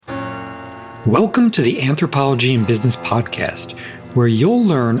Welcome to the Anthropology in Business podcast, where you'll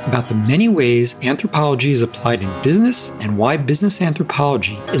learn about the many ways anthropology is applied in business and why business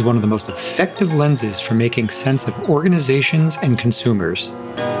anthropology is one of the most effective lenses for making sense of organizations and consumers.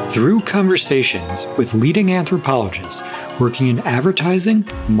 Through conversations with leading anthropologists working in advertising,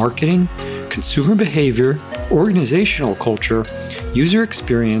 marketing, consumer behavior, organizational culture, user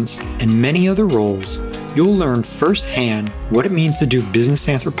experience, and many other roles, you'll learn firsthand what it means to do business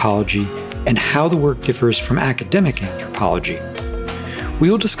anthropology and how the work differs from academic anthropology.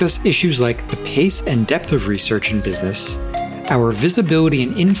 We will discuss issues like the pace and depth of research in business, our visibility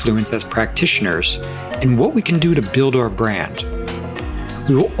and influence as practitioners, and what we can do to build our brand.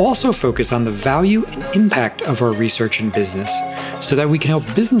 We will also focus on the value and impact of our research in business so that we can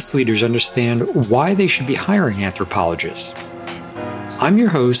help business leaders understand why they should be hiring anthropologists. I'm your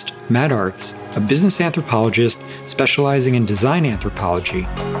host, Matt Arts, a business anthropologist specializing in design anthropology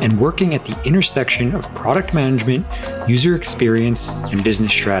and working at the intersection of product management, user experience, and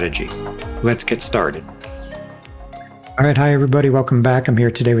business strategy. Let's get started. All right. Hi, everybody. Welcome back. I'm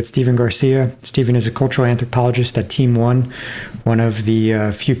here today with Stephen Garcia. Stephen is a cultural anthropologist at Team One, one of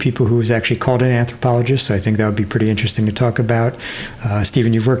the few people who's actually called an anthropologist. So I think that would be pretty interesting to talk about.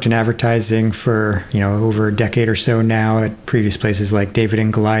 Stephen, you've worked in advertising for, over a decade or so now at previous places like David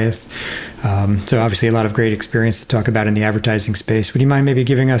and Goliath. So obviously a lot of great experience to talk about in the advertising space. Would you mind maybe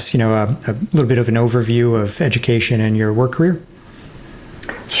giving us, a little bit of an overview of education and your work career?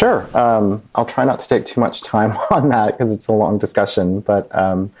 Sure. I'll try not to take too much time on that because it's a long discussion, but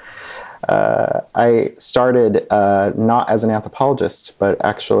I started not as an anthropologist, but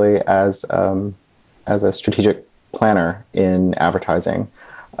actually as a strategic planner in advertising.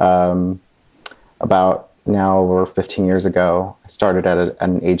 About now over 15 years ago, I started at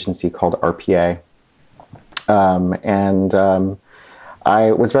an agency called RPA. I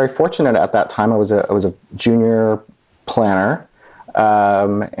was very fortunate at that time. I was a junior planner. I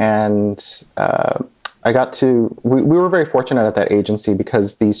got to, we were very fortunate at that agency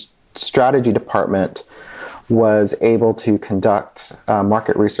because the strategy department was able to conduct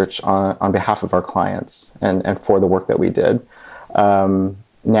market research on behalf of our clients and for the work that we did.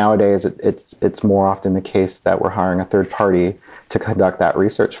 Nowadays, it's more often the case that we're hiring a third party to conduct that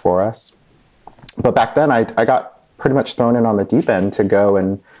research for us. But back then, I got pretty much thrown in on the deep end to go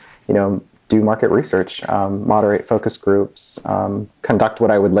and, do market research, moderate focus groups, conduct what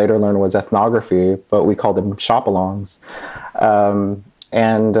I would later learn was ethnography, but we called them shop-alongs.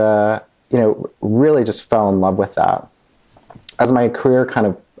 Really just fell in love with that. As my career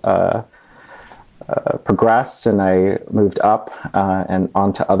kind of progressed and I moved up and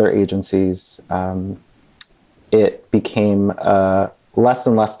onto other agencies, it became less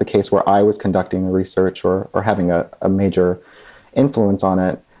and less the case where I was conducting the research or having a major influence on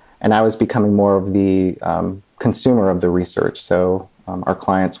it. And I was becoming more of the consumer of the research. So our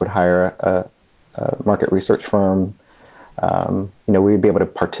clients would hire a market research firm. We would be able to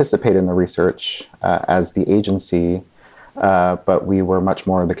participate in the research as the agency, but we were much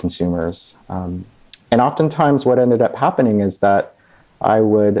more the consumers. And oftentimes what ended up happening is that I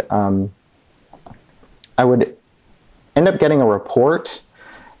would end up getting a report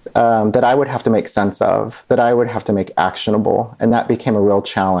that I would have to make sense of, that I would have to make actionable, and that became a real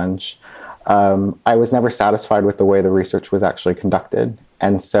challenge. I was never satisfied with the way the research was actually conducted,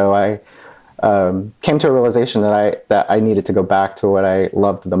 and so I came to a realization that I needed to go back to what I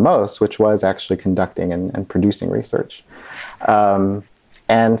loved the most, which was actually conducting and producing research.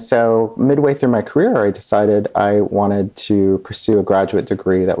 And so midway through my career, I decided I wanted to pursue a graduate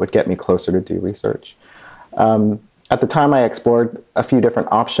degree that would get me closer to do research. At the time, I explored a few different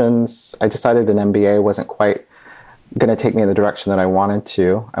options. I decided an MBA wasn't quite going to take me in the direction that I wanted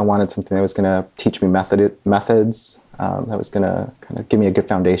to. I wanted something that was going to teach me methods, that was going to kind of give me a good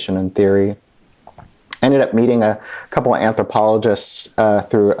foundation in theory. I ended up meeting a couple of anthropologists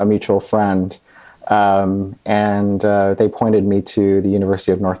through a mutual friend, and they pointed me to the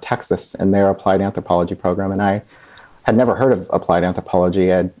University of North Texas and their applied anthropology program. And I had never heard of applied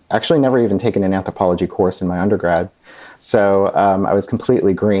anthropology. I'd actually never even taken an anthropology course in my undergrad. So I was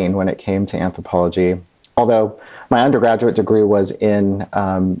completely green when it came to anthropology, although my undergraduate degree was in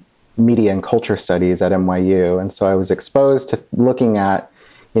media and culture studies at NYU. And so I was exposed to looking at,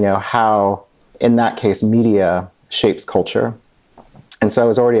 how, in that case, media shapes culture. And so I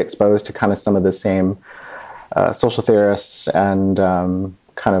was already exposed to kind of some of the same social theorists and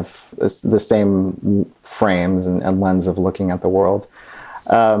kind of the same frames and lens of looking at the world.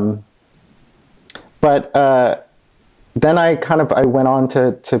 Then I went on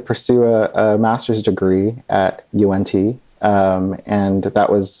to pursue a master's degree at UNT And that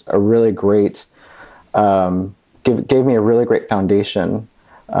was a really great, gave me a really great foundation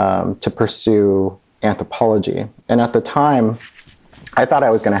to pursue anthropology. And at the time, I thought I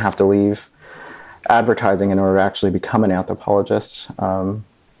was going to have to leave advertising in order to actually become an anthropologist.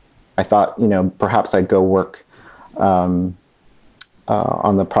 I thought, perhaps I'd go work on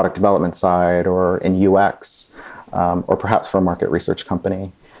the product development side or in UX, or perhaps for a market research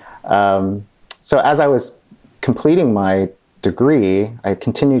company. So as I was completing my degree, I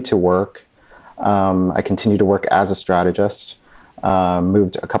continued to work. I continued to work as a strategist.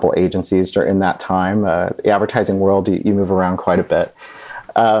 Moved a couple agencies during that time. The advertising world, you move around quite a bit.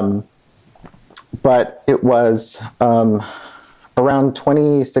 But it was around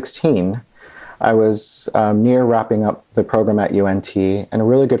 2016, I was near wrapping up the program at UNT, and a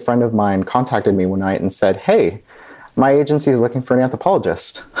really good friend of mine contacted me one night and said, "Hey, my agency is looking for an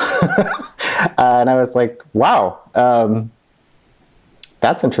anthropologist." And I was like, wow,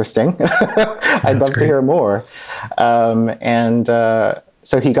 that's interesting. I'd love to hear more.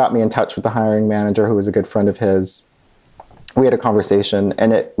 So he got me in touch with the hiring manager, who was a good friend of his. We had a conversation,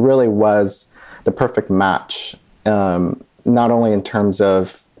 and it really was the perfect match, not only in terms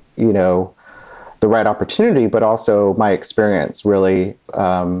of, the right opportunity, but also my experience really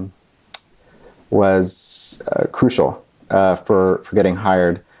was crucial for getting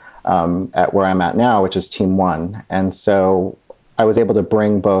hired at where I'm at now, which is Team One. And so I was able to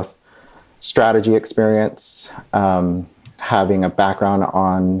bring both strategy experience, having a background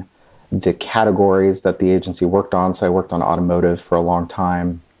on the categories that the agency worked on. So I worked on automotive for a long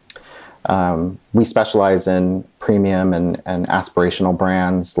time. We specialize in premium and aspirational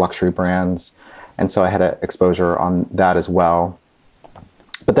brands, luxury brands. And so I had exposure on that as well.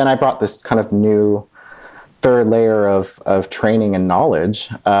 But then I brought this kind of new third layer of training and knowledge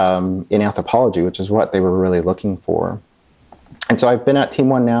in anthropology, which is what they were really looking for. And so I've been at Team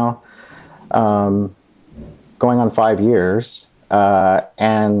One now, going on 5 years.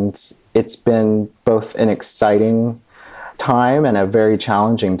 And it's been both an exciting time and a very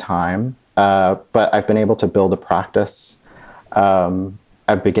challenging time. But I've been able to build a practice.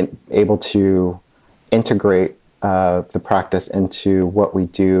 I've been able to integrate the practice into what we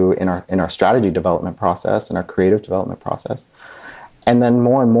do in our strategy development process and our creative development process. And then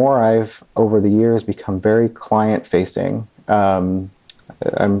more and more, I've over the years become very client facing. I'm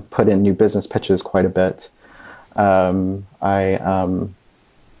put in new business pitches quite a bit.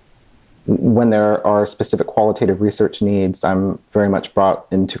 When there are specific qualitative research needs, I'm very much brought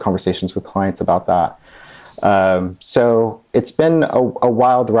into conversations with clients about that. So it's been a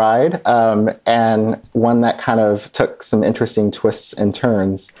wild ride, and one that kind of took some interesting twists and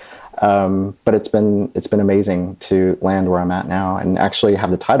turns. But it's been amazing to land where I'm at now and actually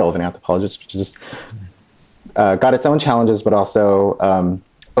have the title of an anthropologist, which just got its own challenges, but also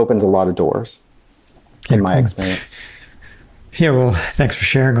opens a lot of doors in my experience. Yeah, well, thanks for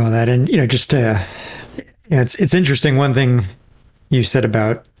sharing all that. And, it's interesting. One thing you said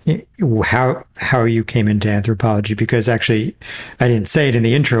about how you came into anthropology, because actually I didn't say it in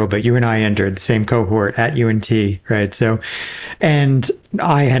the intro, but you and I entered the same cohort at UNT, right? So, and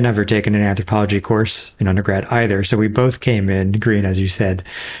I had never taken an anthropology course in undergrad either. So we both came in green, as you said.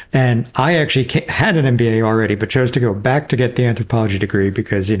 And I actually had an MBA already, but chose to go back to get the anthropology degree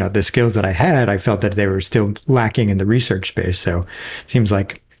because, the skills that I had, I felt that they were still lacking in the research space. So it seems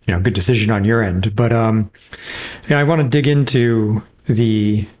like, good decision on your end. But I want to dig into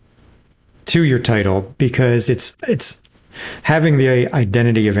your title, because it's having the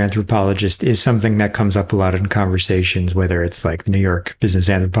identity of anthropologist is something that comes up a lot in conversations, whether it's like the New York Business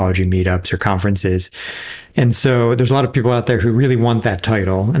Anthropology meetups or conferences. And so there's a lot of people out there who really want that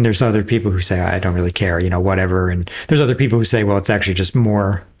title. And there's other people who say, I don't really care, whatever. And there's other people who say, well, it's actually just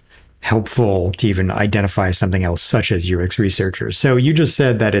more helpful to even identify something else, such as UX researchers. So you just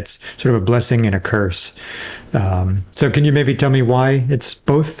said that it's sort of a blessing and a curse. So can you maybe tell me why it's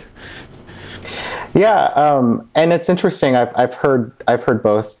both? Yeah, and it's interesting. I've heard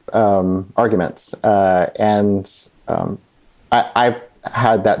both arguments, and I've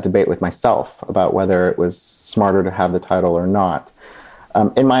had that debate with myself about whether it was smarter to have the title or not.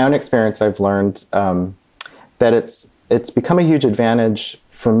 In my own experience, I've learned that it's become a huge advantage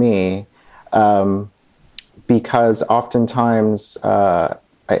for me, because oftentimes,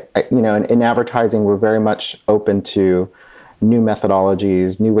 in advertising, we're very much open to new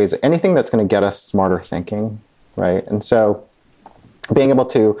methodologies, new ways, anything that's going to get us smarter thinking, right? And so being able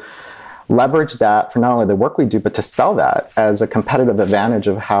to leverage that for not only the work we do, but to sell that as a competitive advantage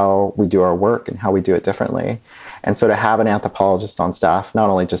of how we do our work and how we do it differently. And so to have an anthropologist on staff not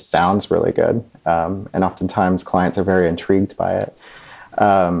only just sounds really good, and oftentimes clients are very intrigued by it,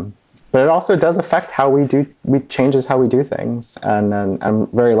 but it also does affect how we changes how we do things. And I'm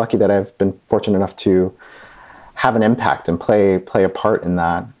very lucky that I've been fortunate enough to have an impact and play a part in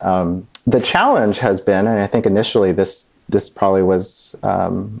that. The challenge has been, and I think initially this probably was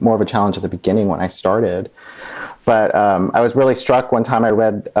more of a challenge at the beginning when I started, but I was really struck one time I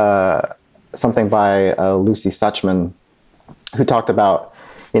read something by Lucy Suchman, who talked about,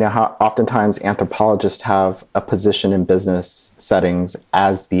 how oftentimes anthropologists have a position in business settings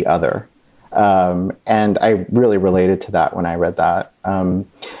as the other. And I really related to that when I read that.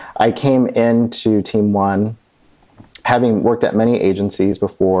 I came into Team One having worked at many agencies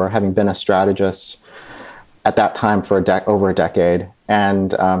before, having been a strategist at that time for over a decade.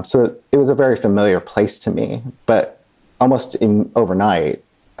 And so it was a very familiar place to me, but almost overnight,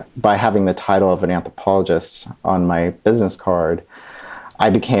 by having the title of an anthropologist on my business card,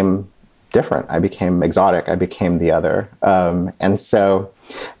 I became different. I became exotic. I became the other. And so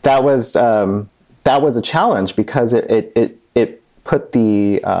that was a challenge because it put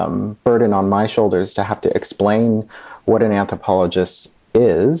the burden on my shoulders to have to explain what an anthropologist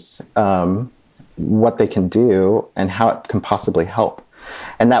is, what they can do, and how it can possibly help.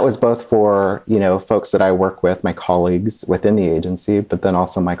 And that was both for, folks that I work with, my colleagues within the agency, but then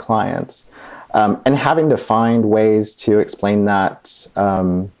also my clients. And having to find ways to explain that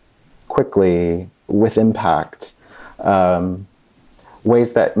quickly, with impact,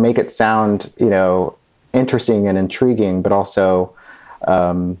 ways that make it sound, interesting and intriguing, but also,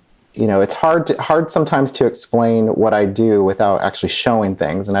 it's hard sometimes to explain what I do without actually showing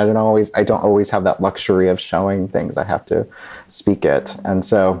things. And I don't always have that luxury of showing things. I have to speak it. And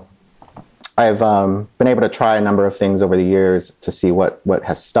so I've been able to try a number of things over the years to see what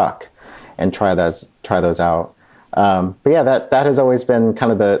has stuck and try those out. But yeah, that has always been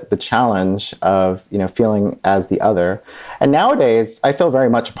kind of the challenge of, feeling as the other. And nowadays I feel very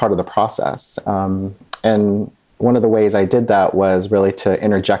much a part of the process. And one of the ways I did that was really to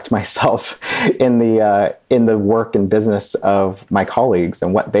interject myself in the work and business of my colleagues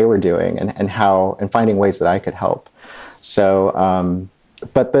and what they were doing and finding ways that I could help. So,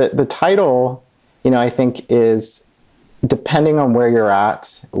 but the title, I think is depending on where you're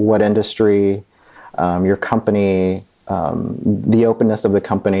at, what industry, your company, the openness of the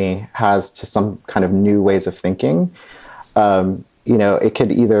company has to some kind of new ways of thinking. It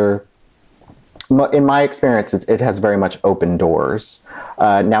could either, in my experience, it has very much open doors.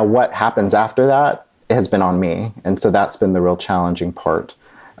 Now, what happens after that has been on me, and so that's been the real challenging part.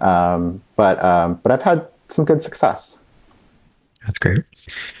 But I've had some good success. That's great.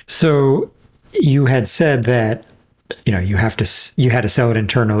 So you had said that you had to sell it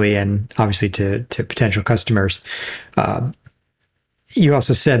internally and obviously to potential customers. You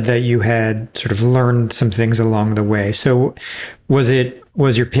also said that you had sort of learned some things along the way. So was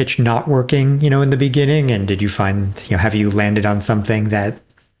your pitch not working, in the beginning? And did you find, have you landed on something that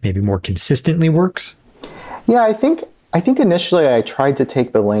maybe more consistently works? Yeah, I think initially I tried to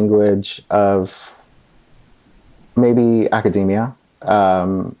take the language of maybe academia,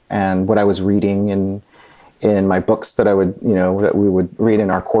 and what I was reading in my books that I would, that we would read in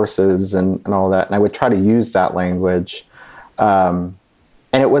our courses and all that. And I would try to use that language.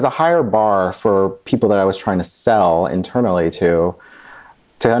 And it was a higher bar for people that I was trying to sell internally to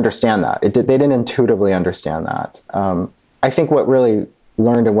understand that. They didn't intuitively understand that. I think what really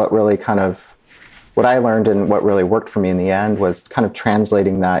learned and what I learned and what really worked for me in the end was kind of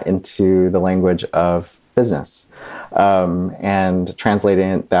translating that into the language of business, and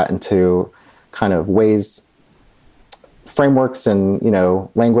translating that into kind of ways, frameworks and,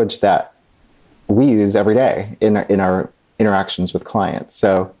 language that we use every day in our interactions with clients.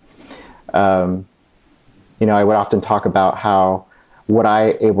 So, I would often talk about how what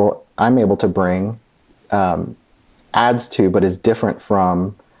I'm able to bring adds to, but is different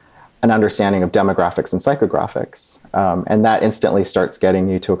from an understanding of demographics and psychographics. And that instantly starts getting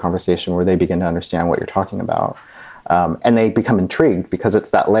you to a conversation where they begin to understand what you're talking about. And they become intrigued because it's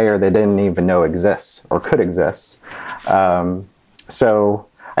that layer they didn't even know exists or could exist. So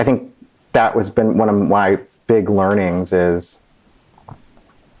I think that was been one of my big learnings is,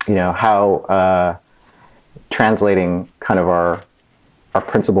 how translating kind of our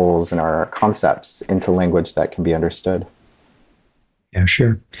principles and our concepts into language that can be understood. Yeah,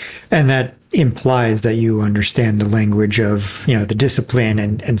 sure. And that implies that you understand the language of, the discipline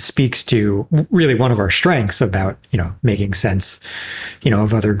and speaks to really one of our strengths about, making sense,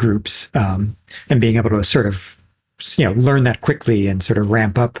 of other groups, and being able to sort of, learn that quickly and sort of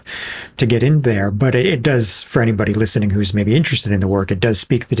ramp up to get in there. But it does, for anybody listening who's maybe interested in the work, it does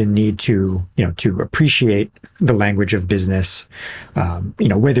speak to the need to, to appreciate the language of business.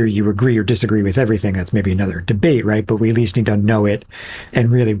 Whether you agree or disagree with everything, that's maybe another debate, right? But we at least need to know it and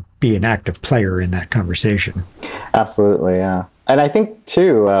really be an active player in that conversation. Absolutely, yeah. And I think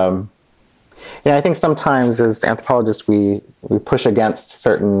too, I think sometimes as anthropologists we push against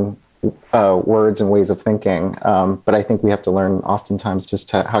certain words and ways of thinking, but I think we have to learn oftentimes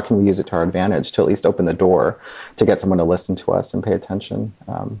just how can we use it to our advantage to at least open the door to get someone to listen to us and pay attention.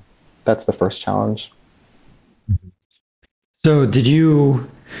 That's the first challenge. So did you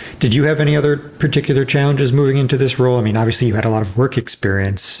have any other particular challenges moving into this role? I mean, obviously you had a lot of work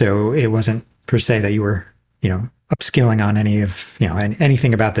experience, so it wasn't per se that you were, upskilling on any of,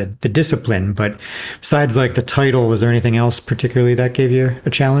 anything about the discipline, but besides like the title, was there anything else particularly that gave you a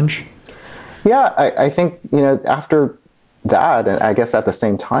challenge? Yeah, I think, after that, and I guess at the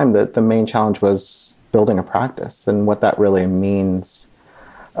same time, that the main challenge was building a practice and what that really means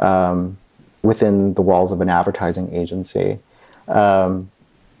within the walls of an advertising agency. And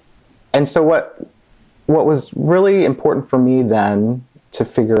so what was really important for me then to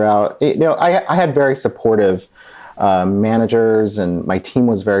figure out, I had very supportive managers, and my team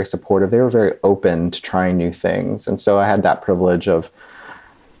was very supportive. They were very open to trying new things. And so I had that privilege of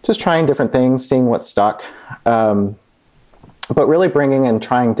just trying different things, seeing what stuck, but really bringing and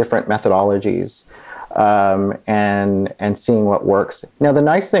trying different methodologies and seeing what works. Now, the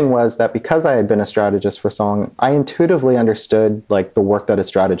nice thing was that because I had been a strategist for so long, I intuitively understood like the work that a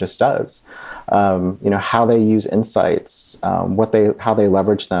strategist does, how they use insights, how they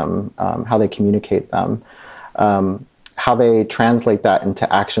leverage them, how they communicate them, how they translate that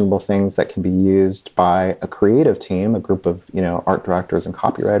into actionable things that can be used by a creative team, a group of, art directors and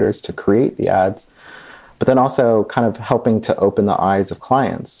copywriters to create the ads, but then also kind of helping to open the eyes of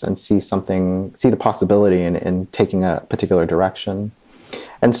clients and see the possibility in taking a particular direction.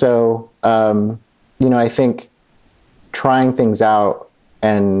 And so, I think trying things out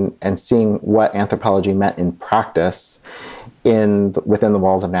and seeing what anthropology meant in practice within the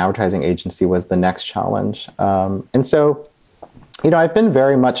walls of an advertising agency was the next challenge. And so, I've been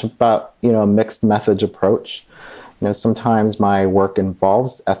very much about, a mixed methods approach. Sometimes my work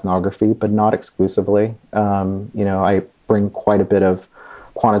involves ethnography, but not exclusively. I bring quite a bit of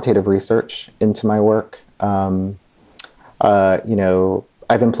quantitative research into my work. I've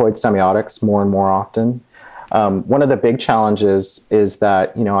employed semiotics more and more often. One of the big challenges is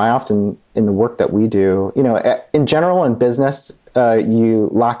that, I often, in the work that we do, in general in business, you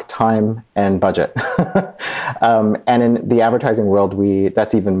lack time and budget. And in the advertising world,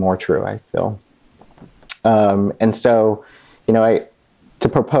 that's even more true, I feel. And so, to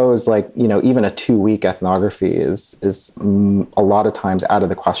propose even a 2-week ethnography is a lot of times out of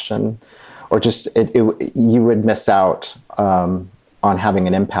the question, or just you would miss out on having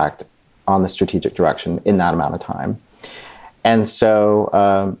an impact on the strategic direction in that amount of time. And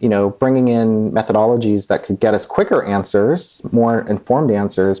so, bringing in methodologies that could get us quicker answers, more informed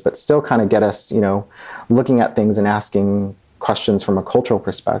answers, but still kind of get us, looking at things and asking questions from a cultural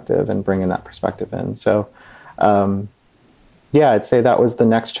perspective and bringing that perspective in. So, I'd say that was the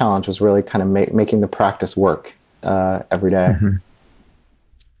next challenge, was really kind of making the practice work every day. Mm-hmm.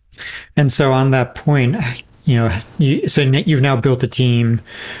 And so on that point, you've now built a team.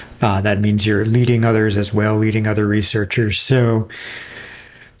 That means you're leading others as well, leading other researchers. So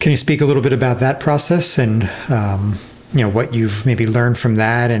can you speak a little bit about that process and, what you've maybe learned from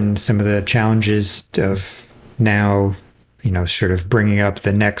that and some of the challenges of now, sort of bringing up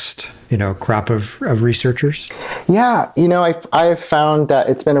the next, crop of researchers? Yeah, I've found that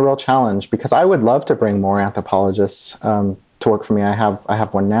it's been a real challenge because I would love to bring more anthropologists to work for me. I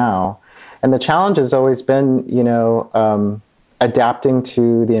have one now. And the challenge has always been, adapting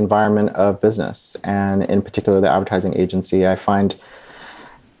to the environment of business, and in particular the advertising agency. I find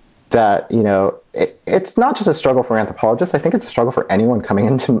that it's not just a struggle for anthropologists. I think it's a struggle for anyone coming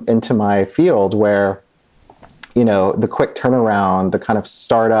into my field, where the quick turnaround, the kind of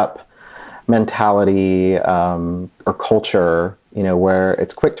startup mentality or culture, where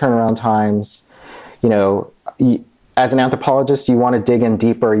it's quick turnaround times. As an anthropologist, you want to dig in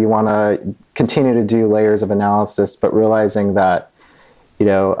deeper. You want to continue to do layers of analysis, but realizing that,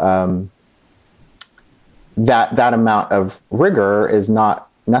 that amount of rigor is not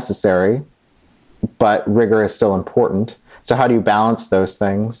necessary, but rigor is still important. So how do you balance those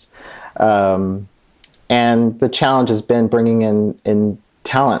things? And the challenge has been bringing in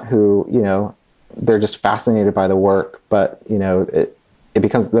talent who, they're just fascinated by the work, but, it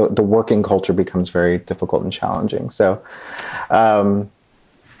becomes, the working culture becomes very difficult and challenging. So I've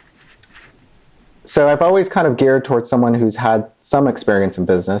always kind of geared towards someone who's had some experience in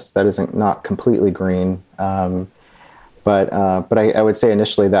business that isn't not completely green. But I would say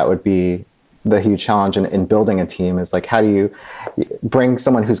initially that would be the huge challenge in building a team, is like, how do you bring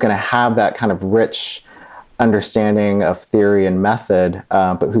someone who's going to have that kind of rich understanding of theory and method,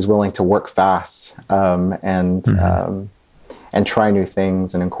 but who's willing to work fast and try new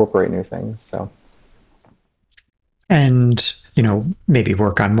things and incorporate new things. So, and maybe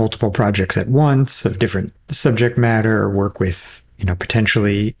work on multiple projects at once of different subject matter, or work with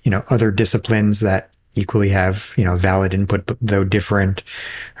potentially other disciplines that equally have valid input, but though different,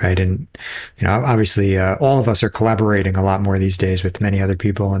 right? And obviously all of us are collaborating a lot more these days with many other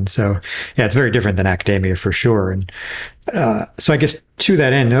people, and so yeah, it's very different than academia for sure. And so I guess to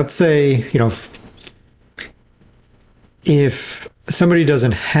that end, let's say if somebody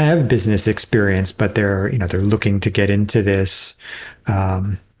doesn't have business experience, but they're looking to get into this,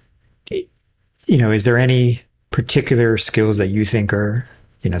 is there any particular skills that you think are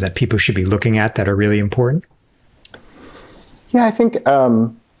that people should be looking at that are really important? Yeah, I think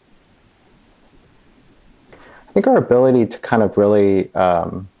our ability to kind of really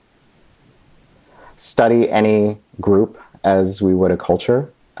study any group as we would a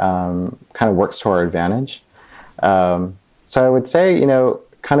culture kind of works to our advantage. So I would say,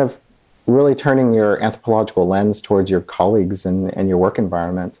 kind of really turning your anthropological lens towards your colleagues and your work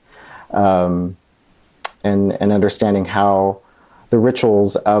environment, and understanding how the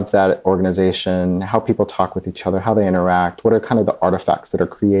rituals of that organization, how people talk with each other, how they interact, what are kind of the artifacts that are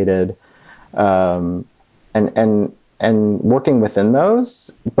created, and working within those,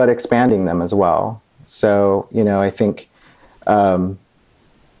 but expanding them as well. So, I think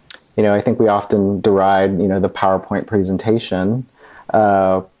we often deride, the PowerPoint presentation,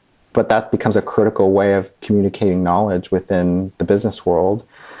 but that becomes a critical way of communicating knowledge within the business world.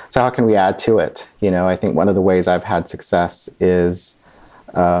 So how can we add to it? I think one of the ways I've had success is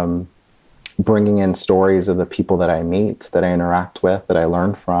bringing in stories of the people that I meet, that I interact with, that I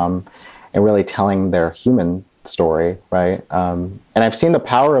learn from, and really telling their human story, right? And I've seen the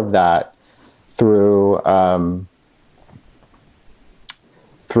power of that through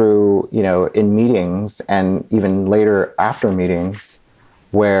in meetings, and even later after meetings,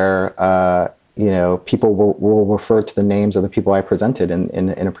 where people will refer to the names of the people I presented in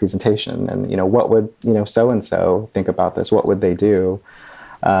a presentation, and what would so and so think about this? What would they do?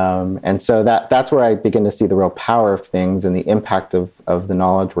 And so that's where I begin to see the real power of things and the impact of the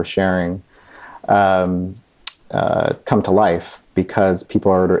knowledge we're sharing come to life, because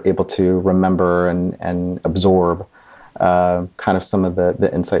people are able to remember and absorb kind of some of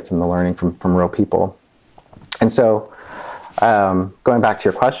the insights and the learning from real people. And so going back to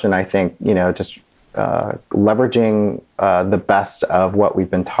your question, I think, just leveraging the best of what we've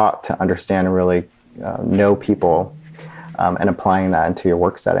been taught to understand and really know people, and applying that into your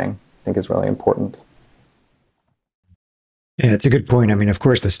work setting, I think is really important. Yeah, it's a good point. I mean, of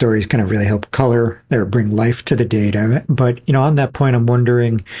course, the stories kind of really help color or bring life to the data. But, on that point, I'm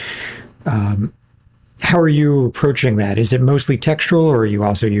wondering, how are you approaching that? Is it mostly textual, or are you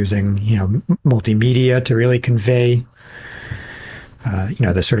also using, multimedia to really convey,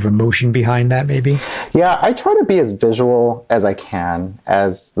 the sort of emotion behind that, maybe? Yeah, I try to be as visual as I can,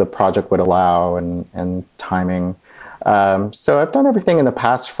 as the project would allow, and timing. So I've done everything in the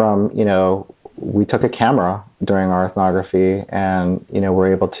past from, we took a camera during our ethnography, and,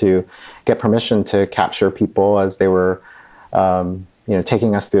 we're able to get permission to capture people as they were,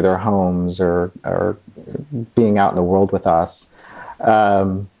 taking us through their homes or being out in the world with us.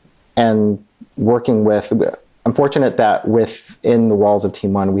 And working with, I'm fortunate that within the walls of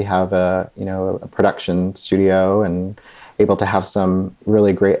Team One, we have a production studio, and able to have some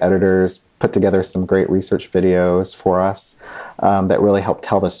really great editors put together some great research videos for us that really help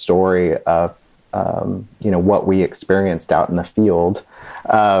tell the story of what we experienced out in the field.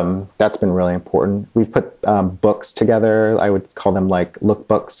 That's been really important. We've put books together. I would call them like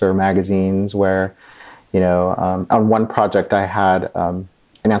lookbooks or magazines, where on one project I had an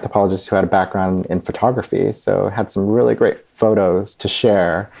anthropologist who had a background in photography, so had some really great photos to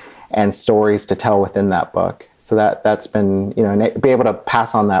share and stories to tell within that book. So that's been, and be able to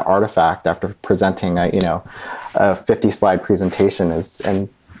pass on that artifact after presenting a 50-slide presentation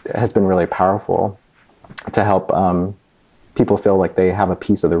has been really powerful to help people feel like they have a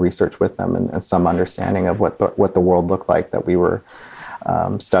piece of the research with them and some understanding of what the world looked like that we were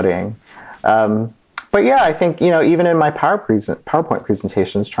studying. But yeah, I think, even in my PowerPoint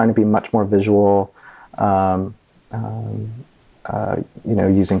presentations, trying to be much more visual,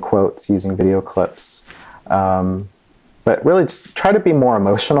 using quotes, using video clips, but really just try to be more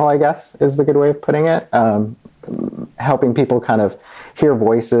emotional, I guess, is the good way of putting it. Helping people kind of hear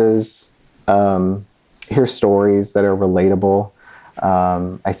voices, hear stories that are relatable,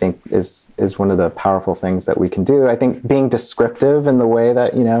 I think is one of the powerful things that we can do. I think being descriptive in the way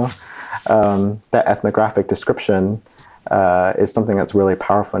that, that ethnographic description is something that's really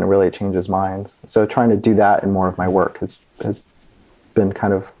powerful and it really changes minds. So trying to do that in more of my work has been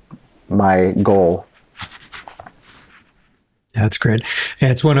kind of my goal. Yeah, that's great. Yeah,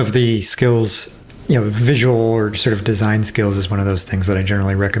 it's one of the skills, visual or sort of design skills is one of those things that I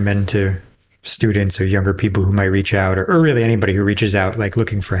generally recommend to students or younger people who might reach out, or really anybody who reaches out, like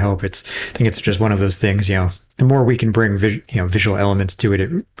looking for help. I think it's just one of those things, the more we can bring visual elements to it,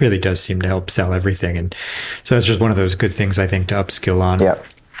 it really does seem to help sell everything. And so it's just one of those good things, I think, to upskill on. Yeah.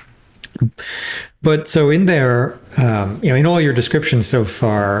 But so in there, in all your descriptions so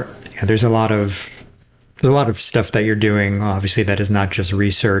far, there's a lot of stuff that you're doing, obviously, that is not just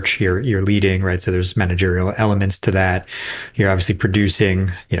research. You're leading, right? So there's managerial elements to that. You're obviously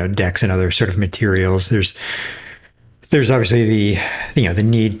producing, decks and other sort of materials. There's obviously the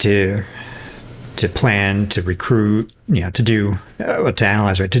need to plan, to recruit, to do, to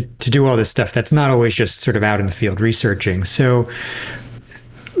analyze, right? To do all this stuff that's not always just sort of out in the field researching. So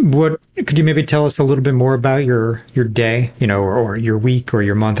what could you maybe tell us a little bit more about your day, or your week or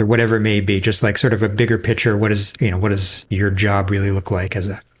your month or whatever it may be, just like sort of a bigger picture? What does your job really look like as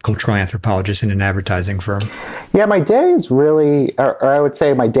a cultural anthropologist in an advertising firm? Yeah, my day is really, or I would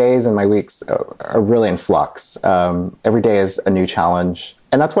say my days and my weeks are really in flux. Every day is a new challenge.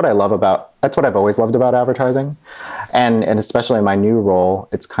 And that's what I've always loved about advertising. And especially in my new role,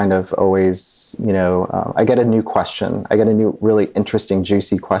 it's kind of always, I get a new question. I get a new, really interesting,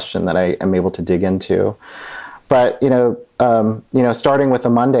 juicy question that I am able to dig into. But, starting with a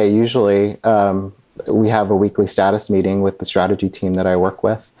Monday, usually we have a weekly status meeting with the strategy team that I work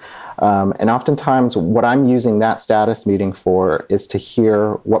with. And oftentimes what I'm using that status meeting for is to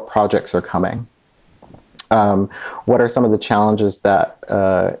hear what projects are coming. What are some of the challenges that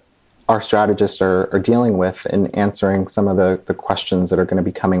our strategists are dealing with in answering some of the questions that are going to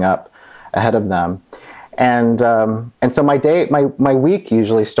be coming up ahead of them. And so my week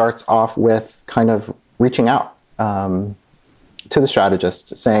usually starts off with kind of reaching out to the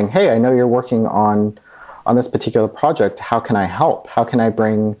strategist, saying, hey, I know you're working on this particular project. How can I help? How can I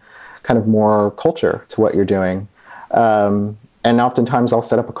bring kind of more culture to what you're doing? And oftentimes I'll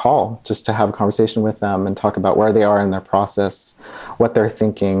set up a call just to have a conversation with them and talk about where they are in their process, what they're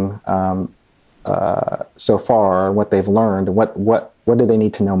thinking so far, what they've learned, what do they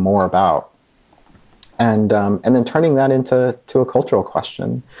need to know more about, and then turning that into a cultural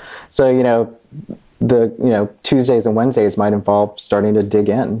question. So the Tuesdays and Wednesdays might involve starting to dig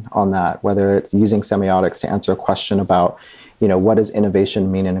in on that, whether it's using semiotics to answer a question about what does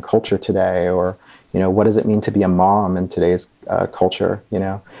innovation mean in a culture today, or what does it mean to be a mom in today's culture,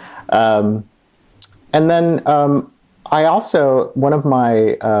 and then I also, one of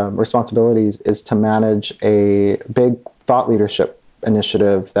my responsibilities is to manage a big thought leadership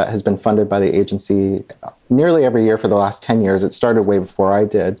initiative that has been funded by the agency nearly every year for the last 10 years. It started way before I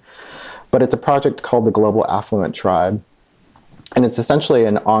did, but it's a project called the Global Affluent Tribe. And it's essentially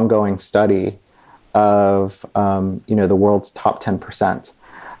an ongoing study of, the world's top 10%.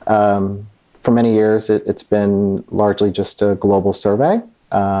 For many years, it's been largely just a global survey.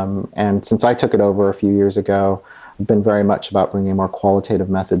 And since I took it over a few years ago, I've been very much about bringing more qualitative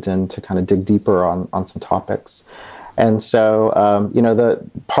methods in to kind of dig deeper on some topics. And so, the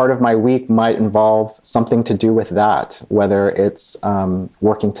part of my week might involve something to do with that, whether it's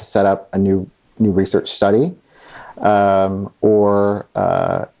working to set up a new research study, or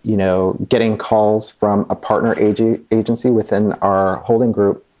getting calls from a partner agency within our holding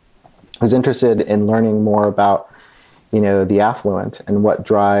group who's interested in learning more about, the affluent and what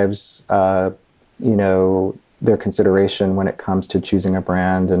drives, their consideration when it comes to choosing a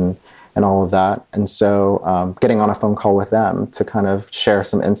brand and all of that. And so getting on a phone call with them to kind of share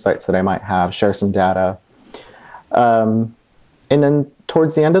some insights that I might have, share some data. And then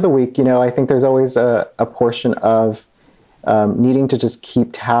towards the end of the week, I think there's always a portion of needing to just keep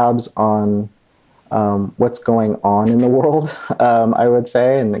tabs on what's going on in the world, I would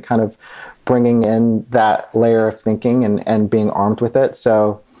say, and kind of bringing in that layer of thinking and being armed with it.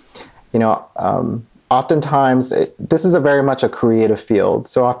 So, oftentimes, this is a very much a creative field.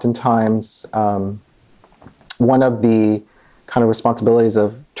 So oftentimes, one of the kind of responsibilities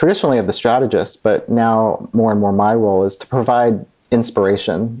of traditionally of the strategist, but now more and more my role, is to provide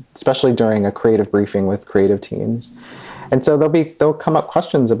inspiration, especially during a creative briefing with creative teams. And so there'll come up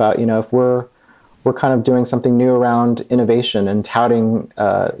questions about, if we're kind of doing something new around innovation and touting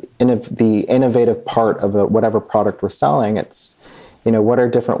the innovative part of whatever product we're selling. It's, what are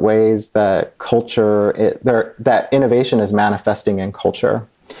different ways that that innovation is manifesting in culture.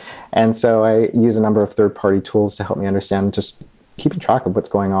 And so I use a number of third-party tools to help me understand just keeping track of what's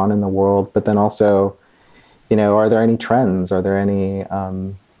going on in the world, but then also, are there any trends? Are there any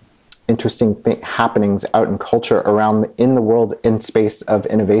interesting happenings out in culture in the world in space of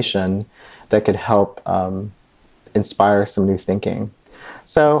innovation that could help inspire some new thinking?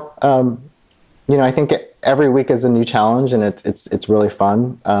 So, I think every week is a new challenge, and it's really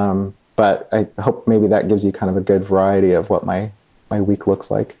fun. But I hope maybe that gives you kind of a good variety of what my week looks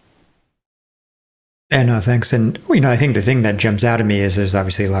like. Yeah, no, thanks. And, I think the thing that jumps out at me is there's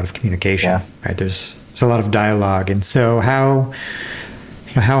obviously a lot of communication, right? There's a lot of dialogue. And so how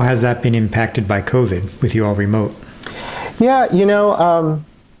has that been impacted by COVID with you all remote? Yeah,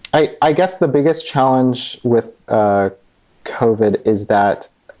 I guess the biggest challenge with COVID is that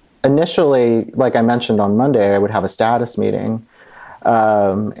initially, like I mentioned on Monday, I would have a status meeting.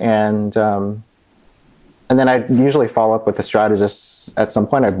 And then I'd usually follow up with the strategists at some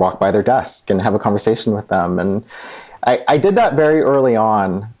point. I'd walk by their desk and have a conversation with them. And I did that very early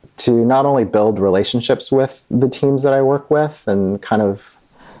on to not only build relationships with the teams that I work with and kind of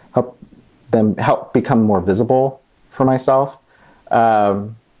help become more visible for myself,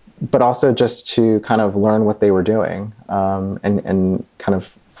 but also just to kind of learn what they were doing and kind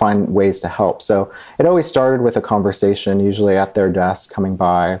of find ways to help. So it always started with a conversation, usually at their desk, coming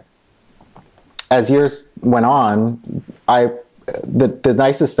by. As years went on, the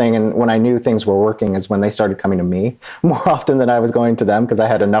nicest thing, and when I knew things were working, is when they started coming to me more often than I was going to them, because I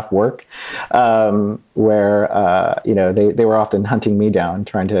had enough work where they were often hunting me down,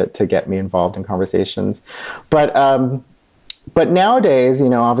 trying to get me involved in conversations. But nowadays,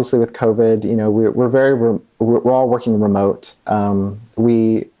 obviously with COVID, we're all working remote.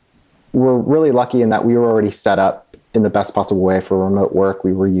 We were really lucky in that we were already set up in the best possible way for remote work.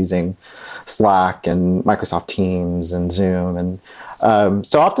 We were using Slack and Microsoft Teams and Zoom. And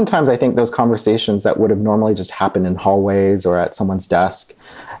so oftentimes I think those conversations that would have normally just happened in hallways or at someone's desk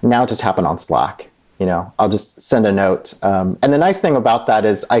now just happen on Slack. I'll just send a note. And the nice thing about that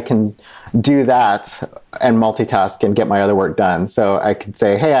is I can do that and multitask and get my other work done. So I could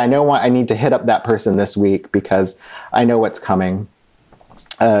say, hey, I know I need to hit up that person this week because I know what's coming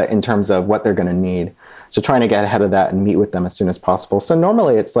in terms of what they're going to need. So trying to get ahead of that and meet with them as soon as possible. So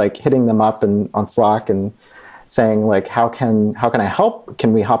normally it's like hitting them up on Slack and saying like, how can I help?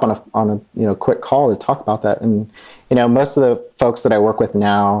 Can we hop on a quick call to talk about that? And most of the folks that I work with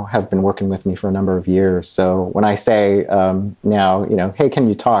now have been working with me for a number of years. So when I say now, hey, can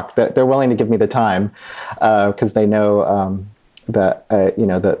you talk? They're willing to give me the time because they know that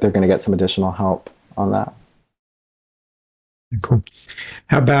that they're going to get some additional help on that. Cool.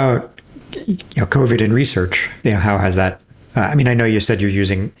 How about COVID and research? How has that? I know you said you're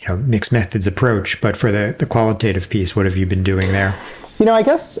using mixed methods approach, but for the qualitative piece, what have you been doing there? I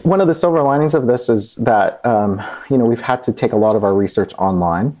guess one of the silver linings of this is that we've had to take a lot of our research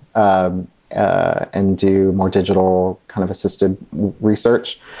online and do more digital kind of assisted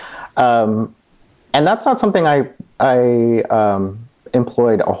research, and that's not something I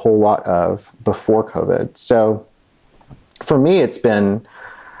employed a whole lot of before COVID. So for me, it's been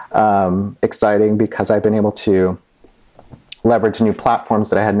exciting because I've been able to leverage new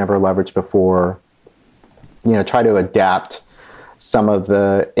platforms that I had never leveraged before, try to adapt some of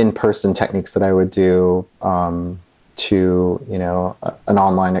the in-person techniques that I would do to, an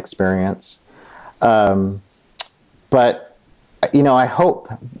online experience. But, I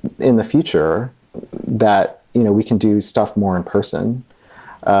hope in the future that, we can do stuff more in person.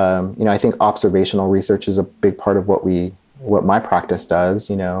 I think observational research is a big part of what my practice does.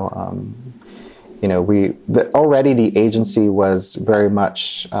 Already the agency was very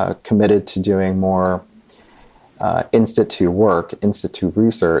much committed to doing more in-situ work, in-situ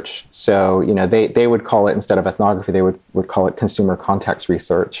research. So, they would call it, instead of ethnography, they would call it consumer context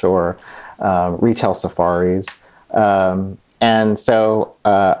research or retail safaris. And so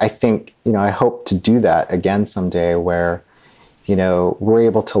I think, I hope to do that again someday where, we're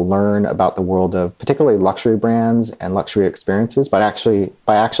able to learn about the world of particularly luxury brands and luxury experiences, but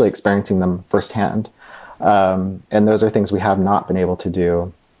by actually experiencing them firsthand. And those are things we have not been able to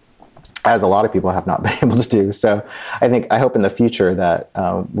do as a lot of people have not been able to do. So I hope in the future that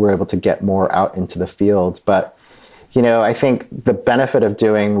we're able to get more out into the field. But, I think the benefit of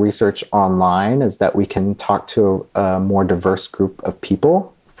doing research online is that we can talk to a more diverse group of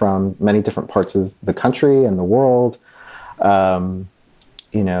people from many different parts of the country and the world.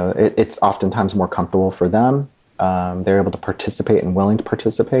 It's oftentimes more comfortable for them. They're able to participate and willing to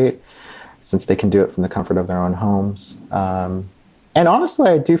participate since they can do it from the comfort of their own homes. And honestly,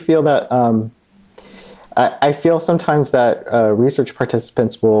 I do feel that I feel sometimes that research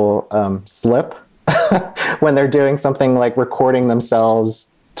participants will slip when they're doing something like recording themselves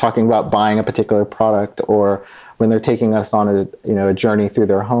talking about buying a particular product, or when they're taking us on a journey through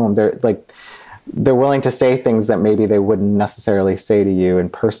their home. They're willing to say things that maybe they wouldn't necessarily say to you in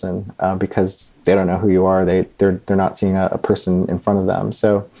person because they don't know who you are. They're not seeing a person in front of them.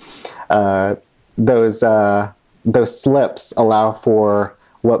 So those slips allow for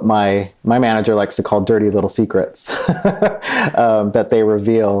what my manager likes to call dirty little secrets that they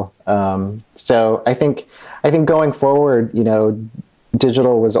reveal. So I think going forward,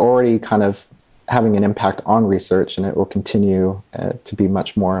 digital was already kind of having an impact on research, and it will continue to be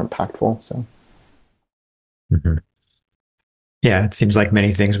much more impactful. So. Mm-hmm. Yeah, it seems like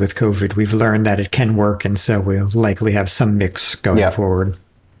many things with COVID, we've learned that it can work, and so we'll likely have some mix going forward.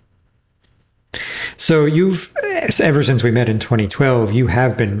 So ever since we met in 2012, you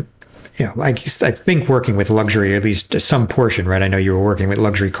have been, I think working with luxury, at least some portion, right? I know you were working with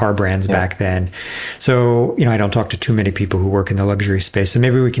luxury car brands back then. So, I don't talk to too many people who work in the luxury space. So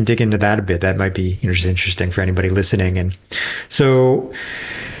maybe we can dig into that a bit. That might be, just interesting for anybody listening. And so,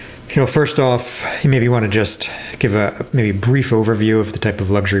 first off, you maybe want to just give a maybe brief overview of the type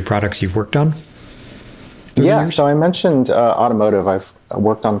of luxury products you've worked on. Yeah, so I mentioned automotive. I've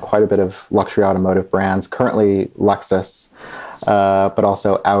worked on quite a bit of luxury automotive brands, currently Lexus, but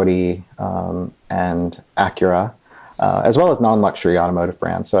also Audi and Acura, as well as non-luxury automotive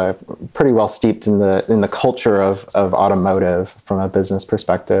brands. So I'm pretty well steeped in the culture of automotive from a business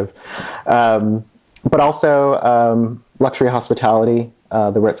perspective. But also luxury hospitality,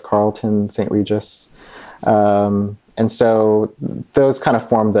 the Ritz-Carlton, St. Regis. And so those kind of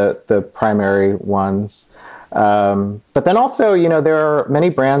form the primary ones. But then also, there are many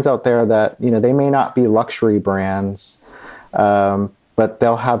brands out there that, they may not be luxury brands, but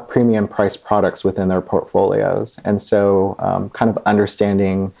they'll have premium priced products within their portfolios. And so kind of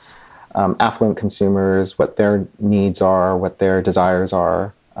understanding affluent consumers, what their needs are, what their desires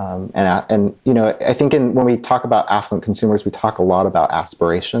are. And I think when we talk about affluent consumers, we talk a lot about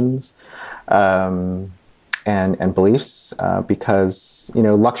aspirations and beliefs, because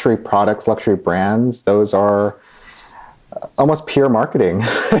luxury products, luxury brands, those are almost pure marketing.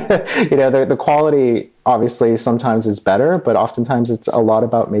 The quality obviously sometimes is better, but oftentimes it's a lot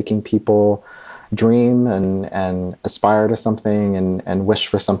about making people dream and aspire to something and wish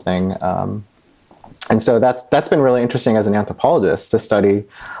for something. And so that's been really interesting as an anthropologist to study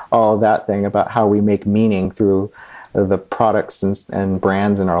all of that thing about how we make meaning through the products and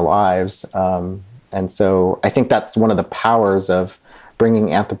brands in our lives. And so I think that's one of the powers of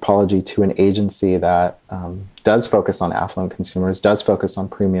bringing anthropology to an agency that does focus on affluent consumers, does focus on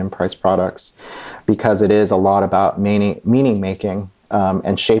premium price products, because it is a lot about meaning making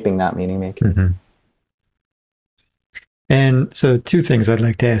and shaping that meaning making. Mm-hmm. And so two things I'd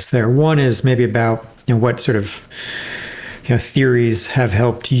like to ask there. One is maybe about what sort of theories have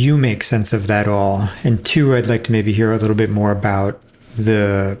helped you make sense of that all. And two, I'd like to maybe hear a little bit more about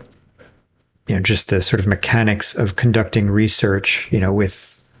the just the sort of mechanics of conducting research,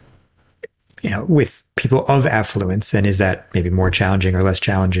 with people of affluence, and is that maybe more challenging or less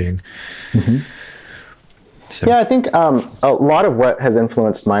challenging? Mm-hmm. So. Yeah, I think a lot of what has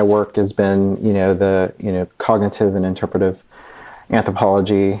influenced my work has been, the cognitive and interpretive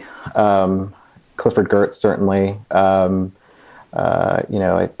anthropology. Clifford Geertz, certainly.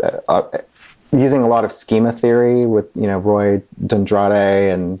 Using a lot of schema theory with, Roy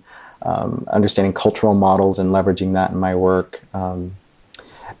d'Andrade, and understanding cultural models and leveraging that in my work.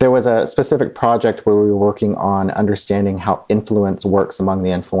 There was a specific project where we were working on understanding how influence works among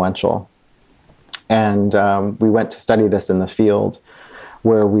the influential. And we went to study this in the field,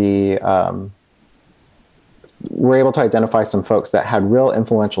 where we were able to identify some folks that had real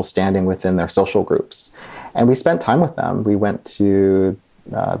influential standing within their social groups. And we spent time with them. We went to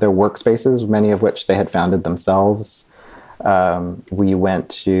their workspaces, many of which they had founded themselves. We went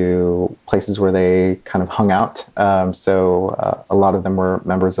to places where they kind of hung out. So a lot of them were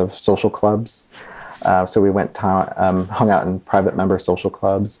members of social clubs. So we went hung out in private member social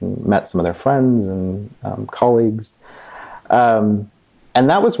clubs and met some of their friends and colleagues. And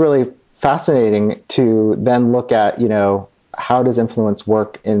that was really fascinating to then look at, how does influence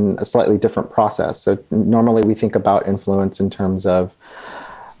work in a slightly different process? So normally we think about influence in terms of,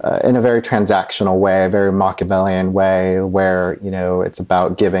 in a very transactional way, a very Machiavellian way, where, it's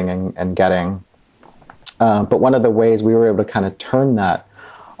about giving and getting. But one of the ways we were able to kind of turn that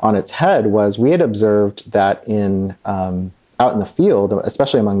on its head was we had observed that out in the field,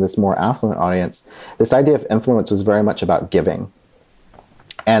 especially among this more affluent audience, this idea of influence was very much about giving.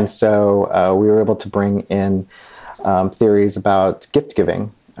 And so we were able to bring in theories about gift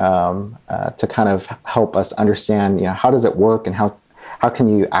giving to kind of help us understand, how does it work and how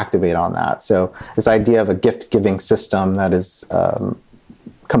can you activate on that? So this idea of a gift giving system that is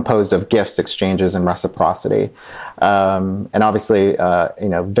composed of gifts, exchanges, and reciprocity. And obviously,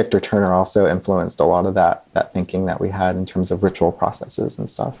 Victor Turner also influenced a lot of that thinking that we had in terms of ritual processes and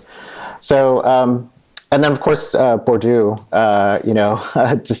stuff. So, and then of course, Bourdieu,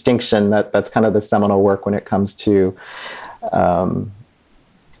 a distinction that's kind of the seminal work when it comes to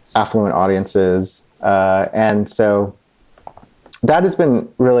affluent audiences. And so that has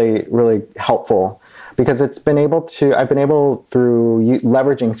been really, really helpful, because I've been able through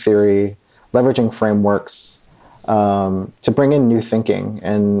leveraging theory, leveraging frameworks, to bring in new thinking.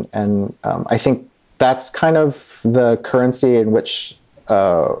 And I think that's kind of the currency in which,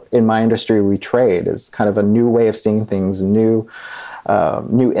 in my industry, we trade, is kind of a new way of seeing things, new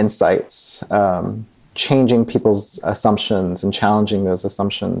insights, changing people's assumptions and challenging those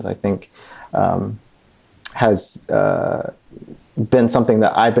assumptions, I think, has been something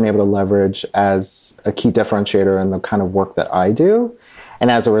that I've been able to leverage as a key differentiator in the kind of work that I do. And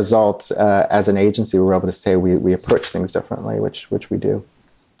as a result, as an agency, we're able to say we approach things differently, which we do.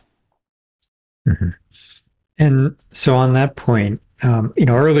 Mm-hmm. And so on that point,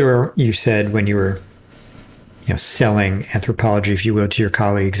 earlier you said when you were, selling anthropology, if you will, to your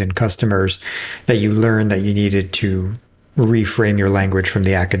colleagues and customers, that you learned that you needed to reframe your language from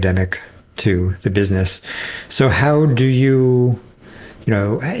the academic to the business. So how do you,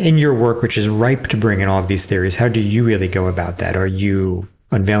 in your work, which is ripe to bring in all of these theories, how do you really go about that? Are you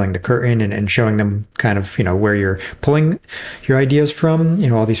unveiling the curtain and showing them kind of, where you're pulling your ideas from,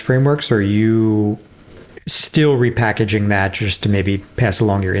 all these frameworks? Or are you still repackaging that just to maybe pass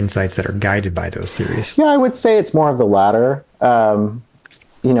along your insights that are guided by those theories? Yeah, I would say it's more of the latter.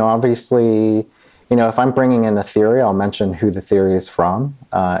 Obviously, if I'm bringing in a theory, I'll mention who the theory is from,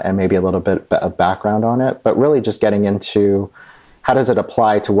 and maybe a little bit of background on it, but really just getting into how does it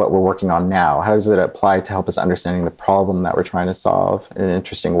apply to what we're working on now? How does it apply to help us understanding the problem that we're trying to solve in an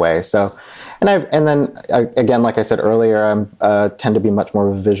interesting way? So, and then again, like I said earlier, I tend to be much more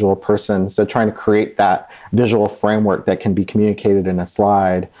of a visual person. So trying to create that visual framework that can be communicated in a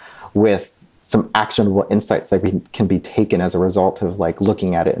slide with some actionable insights that can be taken as a result of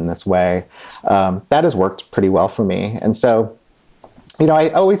looking at it in this way. That has worked pretty well for me. And so, I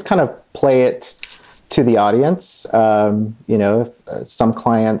always kind of play it to the audience. If some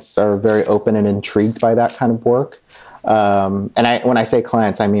clients are very open and intrigued by that kind of work. And when I say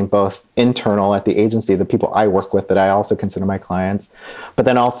clients, I mean both internal at the agency, the people I work with that I also consider my clients, but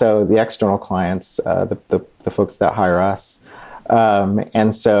then also the external clients, the folks that hire us.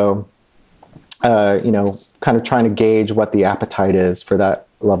 And so, kind of trying to gauge what the appetite is for that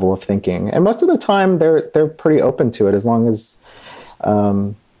level of thinking. And most of the time they're pretty open to it, as long as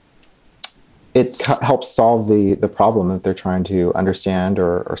it helps solve the problem that they're trying to understand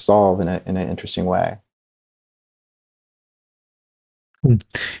or solve in an interesting way.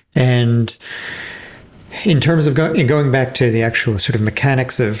 And in terms of going back to the actual sort of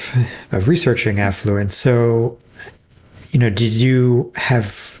mechanics of researching affluence, so, did you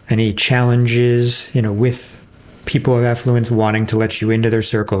have any challenges, with people of affluence wanting to let you into their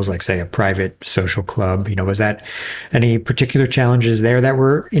circles, like say a private social club? Was that any particular challenges there that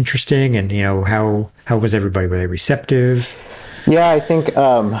were interesting? And, how was everybody? Were they receptive? Yeah, I think,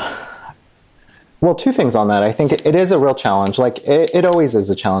 well, two things on that. I think it is a real challenge. It always is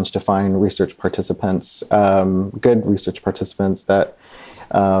a challenge to find research participants, good research participants that,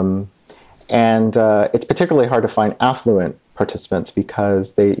 and it's particularly hard to find affluent participants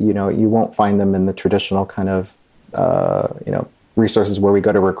because you won't find them in the traditional kind of, resources where we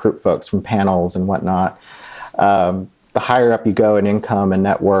go to recruit folks from panels and whatnot. The higher up you go in income and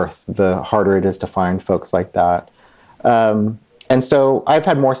net worth, the harder it is to find folks like that. And so I've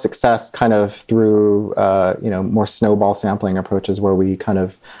had more success kind of through, more snowball sampling approaches where we kind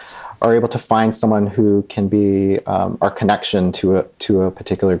of are able to find someone who can be our connection to a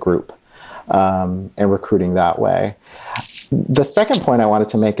particular group, and recruiting that way. The second point I wanted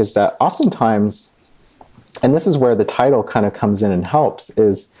to make is that oftentimes, and this is where the title kind of comes in and helps,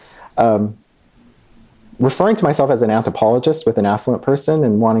 is referring to myself as an anthropologist with an affluent person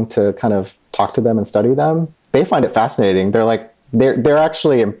and wanting to kind of talk to them and study them, they find it fascinating. They're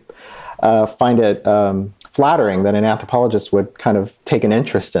actually find it flattering that an anthropologist would kind of take an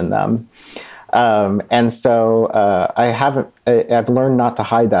interest in them. And so I've learned not to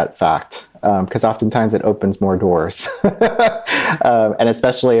hide that fact, because oftentimes it opens more doors. And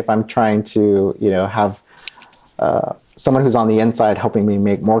especially if I'm trying to, have someone who's on the inside helping me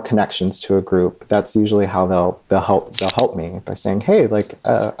make more connections to a group, that's usually how they'll help me by saying, hey,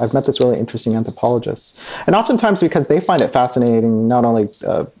 I've met this really interesting anthropologist. And oftentimes because they find it fascinating, not only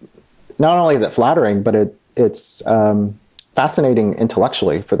is it flattering, but it's fascinating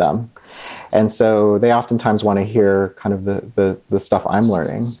intellectually for them. And so they oftentimes want to hear kind of the stuff I'm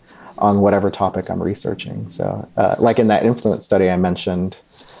learning on whatever topic I'm researching. So like in that influence study I mentioned,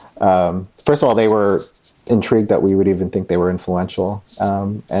 first of all, they were intrigued that we would even think they were influential.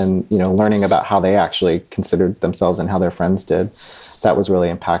 And, learning about how they actually considered themselves and how their friends did, that was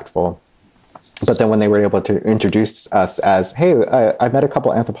really impactful. But then when they were able to introduce us as, hey, I met a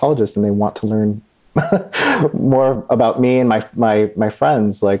couple anthropologists and they want to learn more about me and my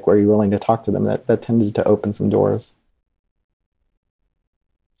friends, like, were you willing to talk to them? That tended to open some doors.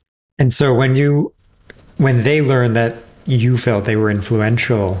 And so when they learned that you felt they were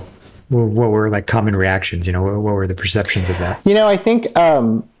influential, what were like common reactions? What were the perceptions of that? I think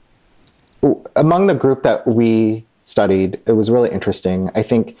among the group that we studied, it was really interesting. I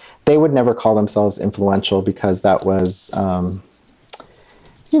think they would never call themselves influential because that was,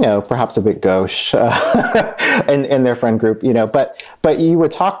 perhaps a bit gauche in their friend group, but you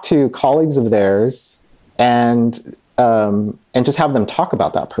would talk to colleagues of theirs and just have them talk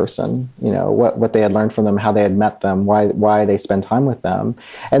about that person, what they had learned from them, how they had met them, why they spend time with them.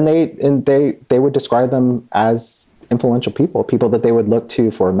 And they would describe them as influential people that they would look to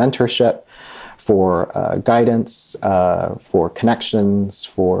for mentorship, for guidance, for connections,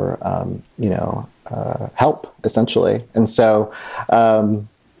 for, help, essentially. And so,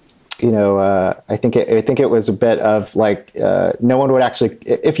 I think it was a bit of like, no one would actually,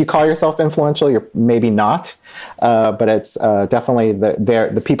 if you call yourself influential, you're maybe not, but it's definitely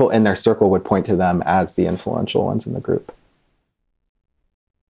the people in their circle would point to them as the influential ones in the group.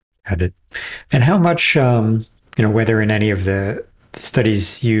 Got it. And how much, whether in any of the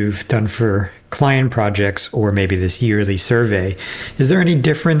studies you've done for client projects or maybe this yearly survey, is there any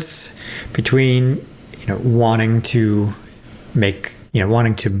difference between, wanting to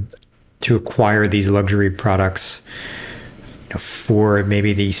acquire these luxury products, for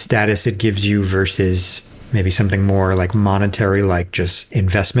maybe the status it gives you versus maybe something more like monetary, like just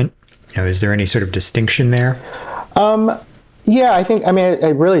investment? Is there any sort of distinction there? Yeah, I think,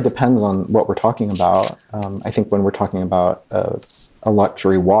 it really depends on what we're talking about. I think when we're talking about a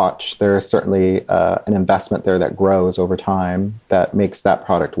luxury watch, there is certainly an investment there that grows over time that makes that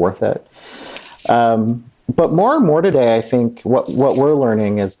product worth it. But more and more today, I think what we're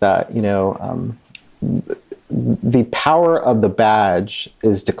learning is that, the power of the badge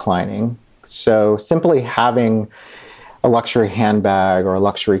is declining. So simply having a luxury handbag or a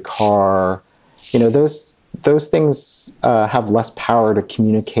luxury car, those things have less power to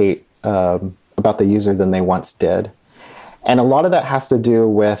communicate about the user than they once did. And a lot of that has to do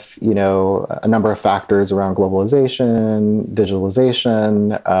with, a number of factors around globalization,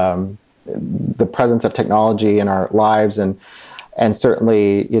 digitalization, the presence of technology in our lives, and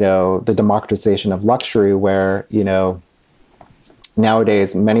certainly, the democratization of luxury, where,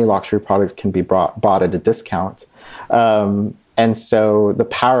 nowadays many luxury products can be bought at a discount. And so the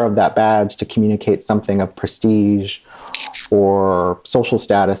power of that badge to communicate something of prestige or social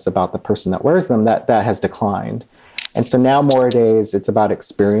status about the person that wears them, that has declined. And so now nowadays it's about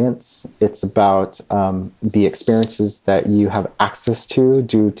experience. It's about the experiences that you have access to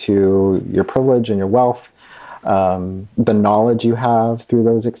due to your privilege and your wealth, the knowledge you have through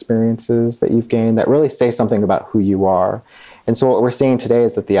those experiences that you've gained that really say something about who you are. And so what we're seeing today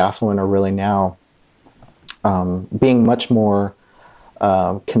is that the affluent are really now being much more,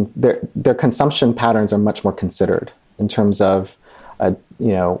 their consumption patterns are much more considered in terms of,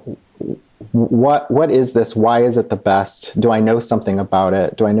 what is this? Why is it the best? Do I know something about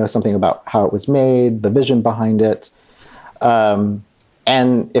it? Do I know something about how it was made, the vision behind it?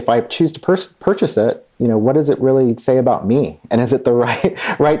 And if I choose to purchase it, what does it really say about me? And is it the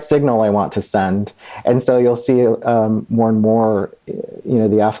right signal I want to send? And so you'll see more and more,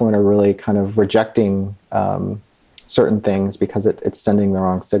 the affluent are really kind of rejecting certain things because it's sending the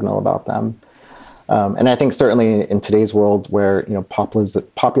wrong signal about them. And I think certainly in today's world where,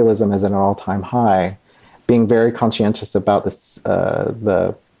 populism is at an all-time high, being very conscientious about this,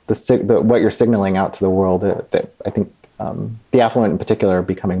 the what you're signaling out to the world. That I think the affluent in particular are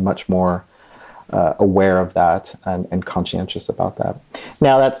becoming much more aware of that and conscientious about that.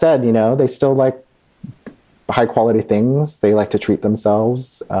 Now, that said, they still like high quality things. They like to treat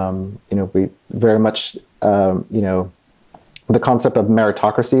themselves. We very much, the concept of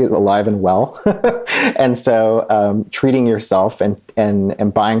meritocracy is alive and well. And so treating yourself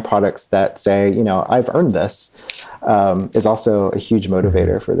and buying products that say, I've earned this, is also a huge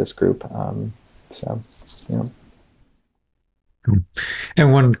motivator for this group. Cool.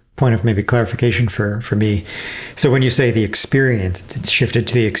 And one point of maybe clarification for me. So when you say the experience, it's shifted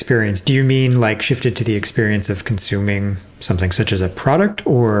to the experience, do you mean like shifted to the experience of consuming something such as a product,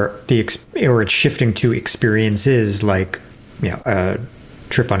 or it's shifting to experiences like, a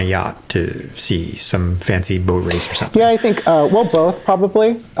trip on a yacht to see some fancy boat race or something? Yeah, I think, both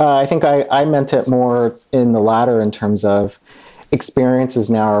probably. I think I meant it more in the latter, in terms of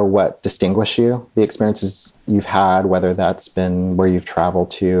experiences now are what distinguish you. The experiences you've had, whether that's been where you've traveled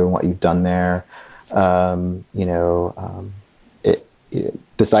to and what you've done there,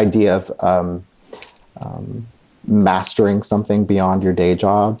 this idea of mastering something beyond your day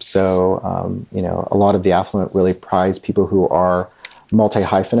job. So, a lot of the affluent really prize people who are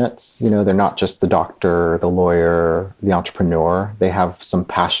multi-hyphenates. They're not just the doctor, the lawyer, the entrepreneur. They have some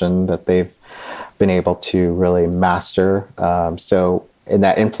passion that they've been able to really master. So in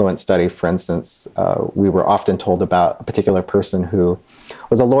that influence study, for instance, we were often told about a particular person who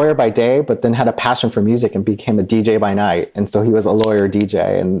was a lawyer by day, but then had a passion for music and became a DJ by night. And so he was a lawyer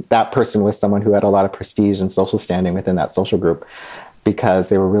DJ. And that person was someone who had a lot of prestige and social standing within that social group, because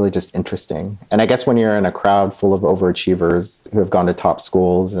they were really just interesting. And I guess when you're in a crowd full of overachievers who have gone to top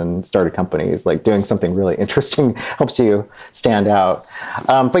schools and started companies, like doing something really interesting helps you stand out.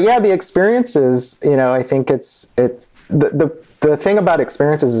 But yeah, the experiences, I think the thing about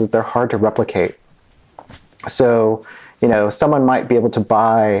experiences is that they're hard to replicate. So, someone might be able to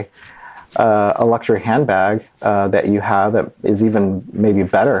buy a luxury handbag that you have that is even maybe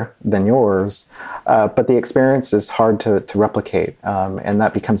better than yours, but the experience is hard to replicate, and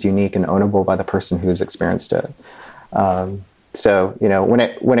that becomes unique and ownable by the person who's experienced it. So,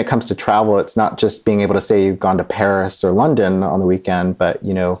 when it comes to travel, it's not just being able to say you've gone to Paris or London on the weekend, but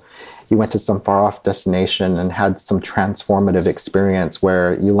you went to some far off destination and had some transformative experience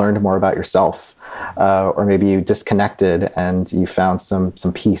where you learned more about yourself, or maybe you disconnected and you found some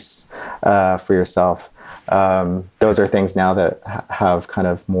peace for yourself. Those are things now that have kind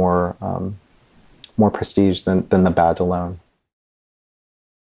of more prestige than the badge alone.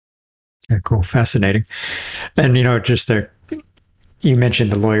 Yeah, cool, fascinating. And just there, you mentioned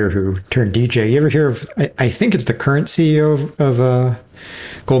the lawyer who turned DJ. You ever hear of? I think it's the current CEO of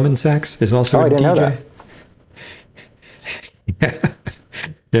Goldman Sachs is also a DJ. Know that.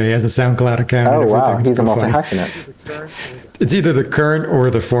 Yeah, he has a SoundCloud account. Oh, wow. He's a multi-hyphenate. It's either the current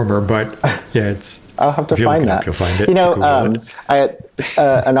or the former, but yeah, I'll have to find that. You'll find it.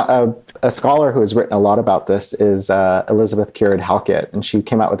 A scholar who has written a lot about this is Elizabeth Currid-Halkett, and she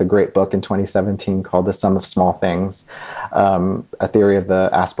came out with a great book in 2017 called The Sum of Small Things, a theory of the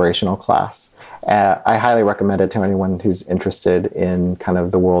aspirational class. I highly recommend it to anyone who's interested in kind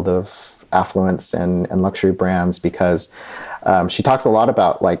of the world of affluence and luxury brands, because she talks a lot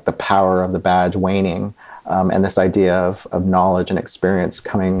about like the power of the badge waning, and this idea of knowledge and experience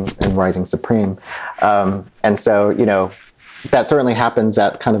coming and rising supreme. And so, that certainly happens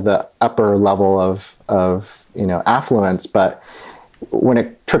at kind of the upper level of affluence, but when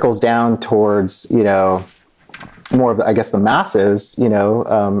it trickles down towards, more of the, I guess, the masses,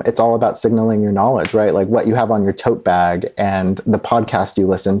 it's all about signaling your knowledge, right? Like what you have on your tote bag and the podcast you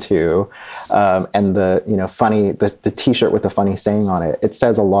listen to, and the the t-shirt with the funny saying on it. It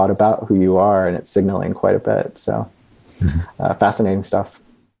says a lot about who you are, and it's signaling quite a bit. So fascinating stuff.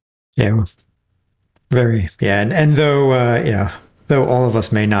 Yeah. Very. Yeah. And though, though all of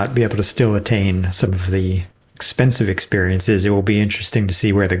us may not be able to still attain some of the expensive experiences, it will be interesting to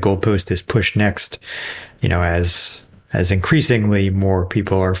see where the goalpost is pushed next, as increasingly more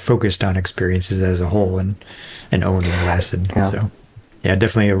people are focused on experiences as a whole and owning less. And so, yeah,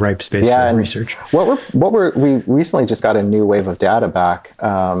 definitely a ripe space for research. We recently just got a new wave of data back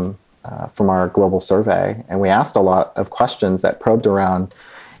from our global survey, and we asked a lot of questions that probed around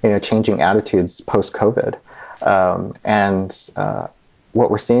changing attitudes post-COVID. And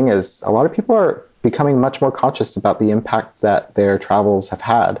what we're seeing is a lot of people are becoming much more conscious about the impact that their travels have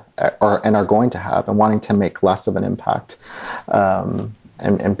had and are going to have, and wanting to make less of an impact,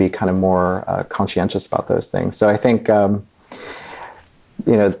 and be kind of more conscientious about those things. So I think,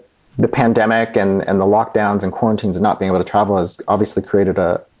 the pandemic and the lockdowns and quarantines and not being able to travel has obviously created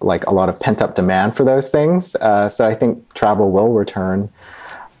a like a lot of pent up demand for those things. So I think travel will return,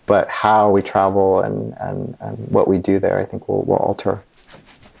 but how we travel and what we do there, I think will alter.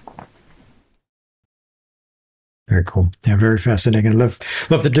 Very cool. Yeah, very fascinating. I'd love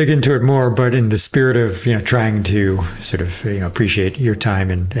to dig into it more, but in the spirit of, trying to sort of, appreciate your time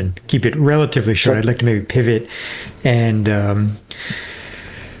and keep it relatively short, I'd like to maybe pivot and,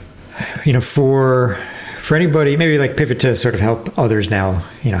 for anybody, maybe like pivot to sort of help others now,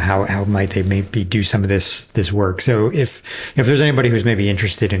 how might they maybe do some of this work? So if there's anybody who's maybe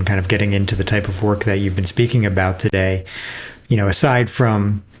interested in kind of getting into the type of work that you've been speaking about today, aside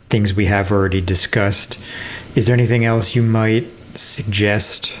from things we have already discussed, is there anything else you might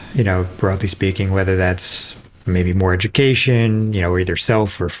suggest, broadly speaking, whether that's maybe more education, either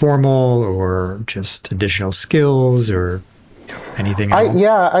self or formal or just additional skills or anything else?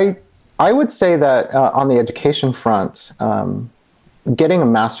 I would say that on the education front, getting a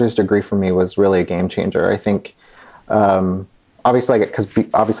master's degree for me was really a game changer. I think, obviously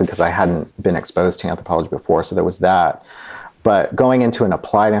because I hadn't been exposed to anthropology before, so there was that. But going into an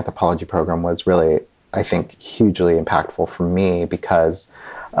applied anthropology program was really, I think, hugely impactful for me because,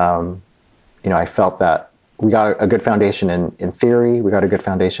 I felt that we got a good foundation in theory, we got a good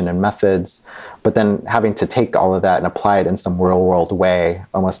foundation in methods, but then having to take all of that and apply it in some real world way,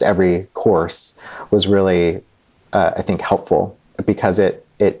 almost every course was really, I think, helpful because it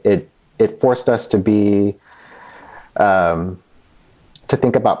forced us to be, to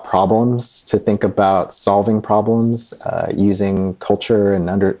think about problems, to think about solving problems, using culture and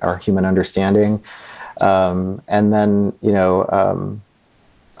our human understanding, and then,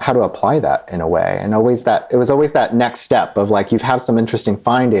 how to apply that in a way. And it was always that next step of like, you've had some interesting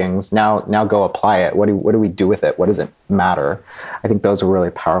findings, now go apply it. What do we do with it? What does it matter? I think those are really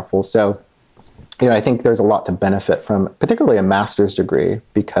powerful. So, I think there's a lot to benefit from, particularly a master's degree,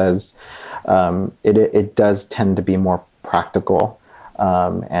 because it does tend to be more practical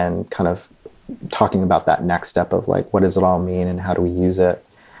and kind of talking about that next step of like, what does it all mean and how do we use it?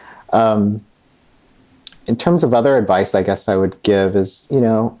 In terms of other advice, I guess I would give is,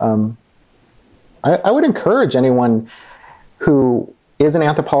 I would encourage anyone who is an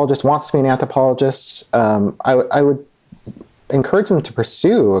anthropologist, wants to be an anthropologist. I would encourage them to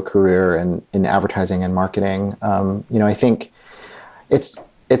pursue a career in advertising and marketing. I think it's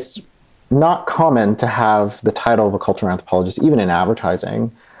not common to have the title of a cultural anthropologist, even in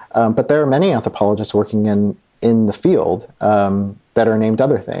advertising. But there are many anthropologists working in the field that are named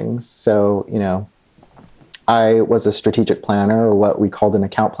other things. So, I was a strategic planner, or what we called an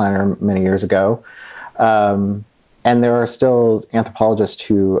account planner many years ago. And there are still anthropologists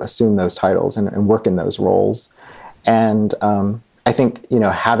who assume those titles and work in those roles. And I think,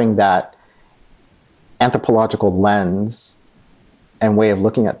 having that anthropological lens and way of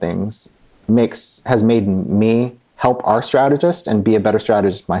looking at things has made me help our strategist and be a better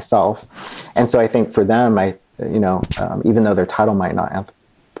strategist myself. And so I think for them, even though their title might not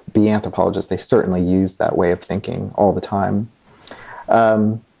be anthropologists, they certainly use that way of thinking all the time.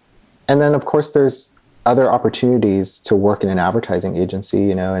 And then, of course, there's other opportunities to work in an advertising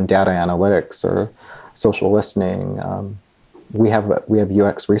agency, in data analytics or social listening. We have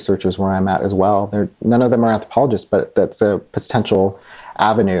UX researchers where I'm at as well. None of them are anthropologists, but that's a potential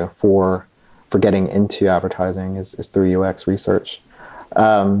avenue for getting into advertising is through UX research.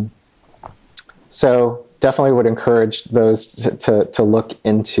 So definitely would encourage those to look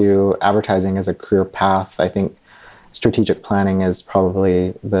into advertising as a career path. I think strategic planning is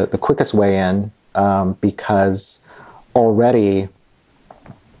probably the quickest way in, because already,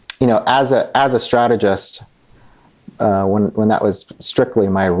 as a strategist, when that was strictly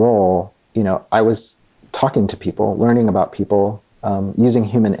my role, I was talking to people, learning about people, using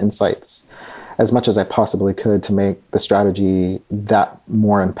human insights as much as I possibly could to make the strategy that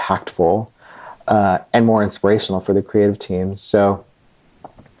more impactful and more inspirational for the creative teams. So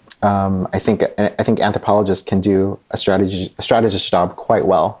I think anthropologists can do a strategist job quite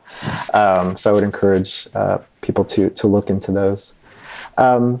well. So I would encourage people to look into those.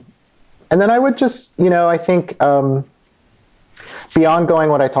 And then I would just, I think beyond going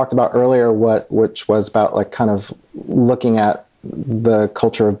what I talked about earlier, which was about like kind of looking at the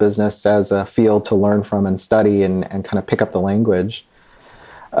culture of business as a field to learn from and study and kind of pick up the language.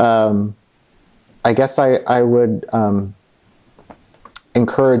 I guess I would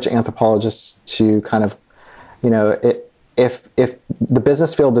encourage anthropologists to kind of, if the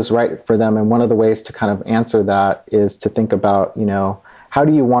business field is right for them, and one of the ways to kind of answer that is to think about, how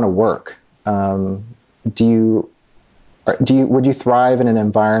do you want to work? Would you thrive in an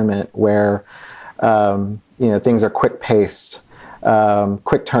environment where, things are quick paced,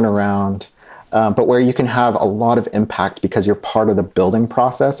 quick turnaround, but where you can have a lot of impact because you're part of the building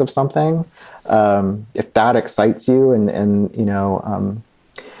process of something. If that excites you, and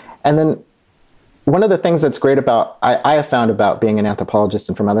then one of the things that's great about I have found about being an anthropologist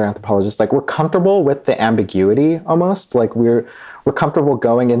and from other anthropologists, like we're comfortable with the ambiguity almost, like we're comfortable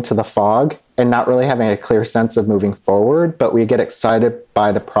going into the fog and not really having a clear sense of moving forward, but we get excited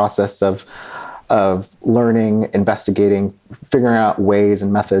by the process of learning, investigating, figuring out ways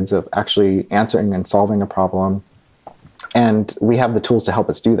and methods of actually answering and solving a problem. And we have the tools to help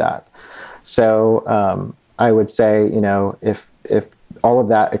us do that. So I would say, if all of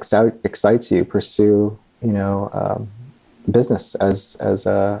that excites you, pursue, business as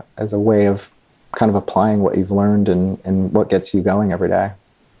a way of kind of applying what you've learned and what gets you going every day.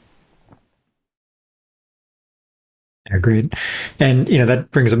 Great. And,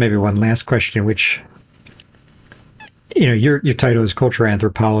 that brings up maybe one last question, which, your title is cultural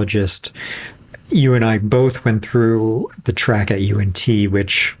anthropologist. You and I both went through the track at UNT,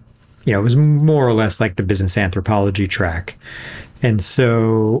 which, was more or less like the business anthropology track. And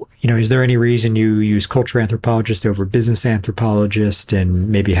so, is there any reason you use cultural anthropologist over business anthropologist? And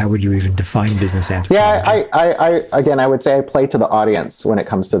maybe how would you even define business anthropology? Yeah, I would say I play to the audience when it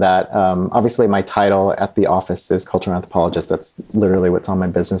comes to that. Obviously, my title at the office is cultural anthropologist. That's literally what's on my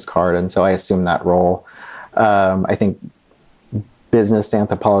business card. And so I assume that role. I think business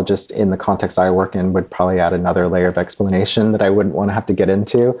anthropologist in the context I work in would probably add another layer of explanation that I wouldn't want to have to get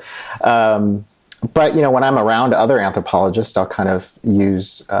into. But, when I'm around other anthropologists, I'll kind of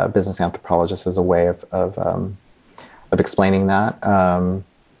use business anthropologist as a way of explaining that.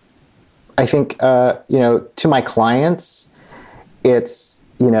 I think, to my clients, it's,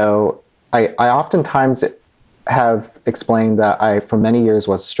 I oftentimes have explained that I, for many years,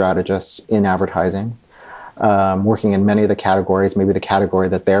 was a strategist in advertising, working in many of the categories, maybe the category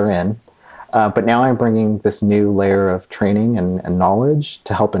that they're in. But now I'm bringing this new layer of training and knowledge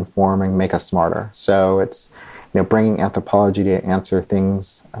to help inform and make us smarter. So it's, bringing anthropology to answer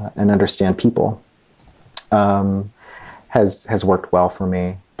things and understand people has worked well for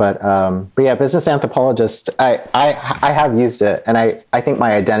me. But yeah, business anthropologist, I have used it, and I think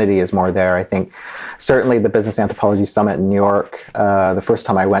my identity is more there. I think certainly the Business Anthropology Summit in New York, the first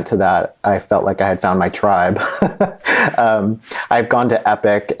time I went to that, I felt like I had found my tribe. I've gone to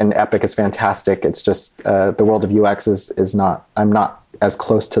Epic, and Epic is fantastic. It's just the world of UX is not, I'm not as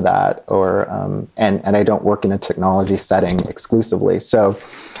close to that, or and I don't work in a technology setting exclusively. So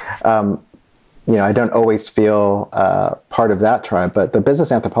I don't always feel part of that tribe, but the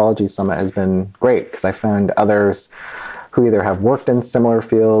Business Anthropology Summit has been great because I found others who either have worked in similar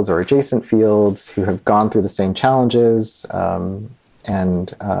fields or adjacent fields, who have gone through the same challenges, and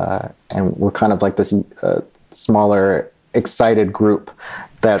we're kind of like this smaller, excited group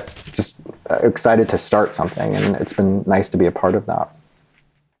that's just excited to start something, and it's been nice to be a part of that.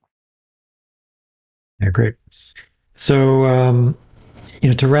 Yeah, great. So,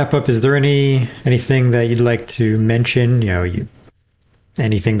 to wrap up, is there anything that you'd like to mention?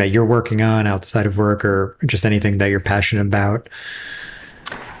 Anything that you're working on outside of work, or just anything that you're passionate about?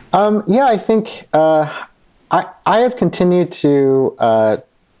 Yeah, I think I have continued to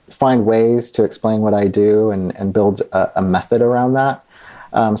find ways to explain what I do and build a method around that.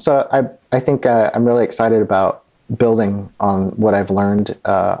 So I think I'm really excited about building on what I've learned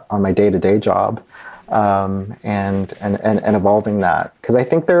on my day-to-day job. And evolving that, because I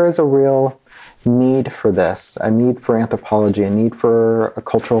think there is a real need for this, a need for anthropology, a need for a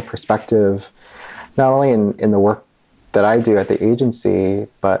cultural perspective, not only in the work that I do at the agency,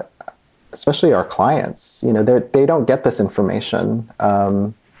 but especially our clients. They don't get this information.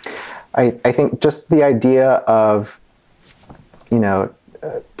 I think just the idea of, to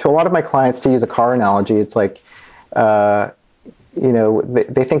a lot of my clients, to use a car analogy, it's like,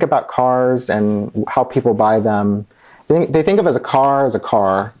 they think about cars and how people buy them. They think of as a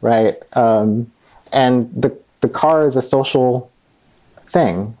car, right? And the car is a social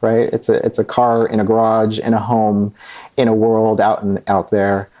thing, right? It's a car in a garage, in a home, in a world out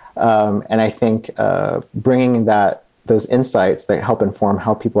there. And I think bringing those insights that help inform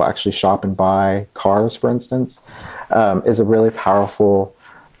how people actually shop and buy cars, for instance, is a really powerful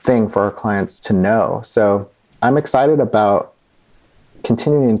thing for our clients to know. So I'm excited about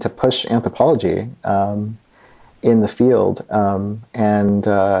continuing to push anthropology in the field, and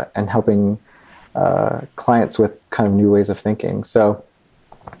helping clients with kind of new ways of thinking. So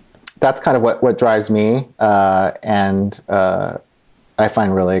that's kind of what drives me, and I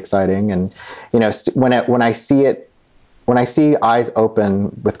find really exciting. And when I see eyes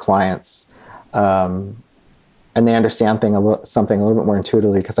open with clients, and they understand something a little bit more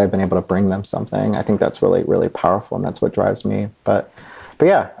intuitively because I've been able to bring them something. I think that's really, really powerful, and that's what drives me. But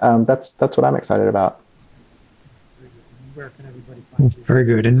yeah, that's what I'm excited about. Where can everybody find you? Very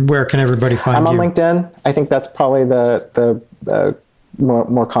good. And where can everybody find you? I'm on LinkedIn. I think that's probably the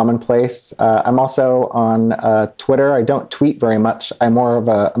more commonplace. I'm also on Twitter. I don't tweet very much. I'm more of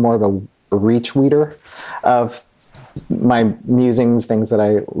a retweeter of my musings, things that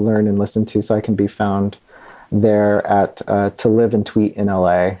I learn and listen to, so I can be found there at To Live and Tweet in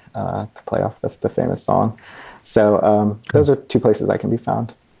LA, to play off the famous song. So those are two places I can be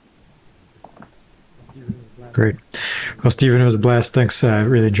found. Great. Well, Stephen, it was a blast. Thanks. I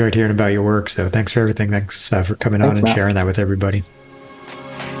really enjoyed hearing about your work. So thanks for everything. Thanks for coming on and Matt. Sharing that with everybody.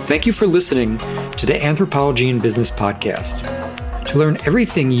 Thank you for listening to the Anthropology in Business podcast. To learn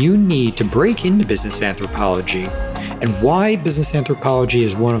everything you need to break into business anthropology and why business anthropology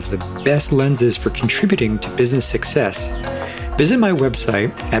is one of the best lenses for contributing to business success, visit my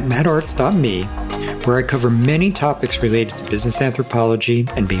website at mattarts.me, where I cover many topics related to business anthropology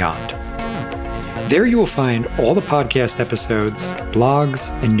and beyond. There you will find all the podcast episodes,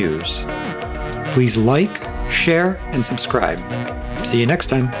 blogs, and news. Please like, share, and subscribe. See you next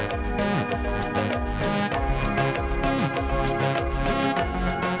time.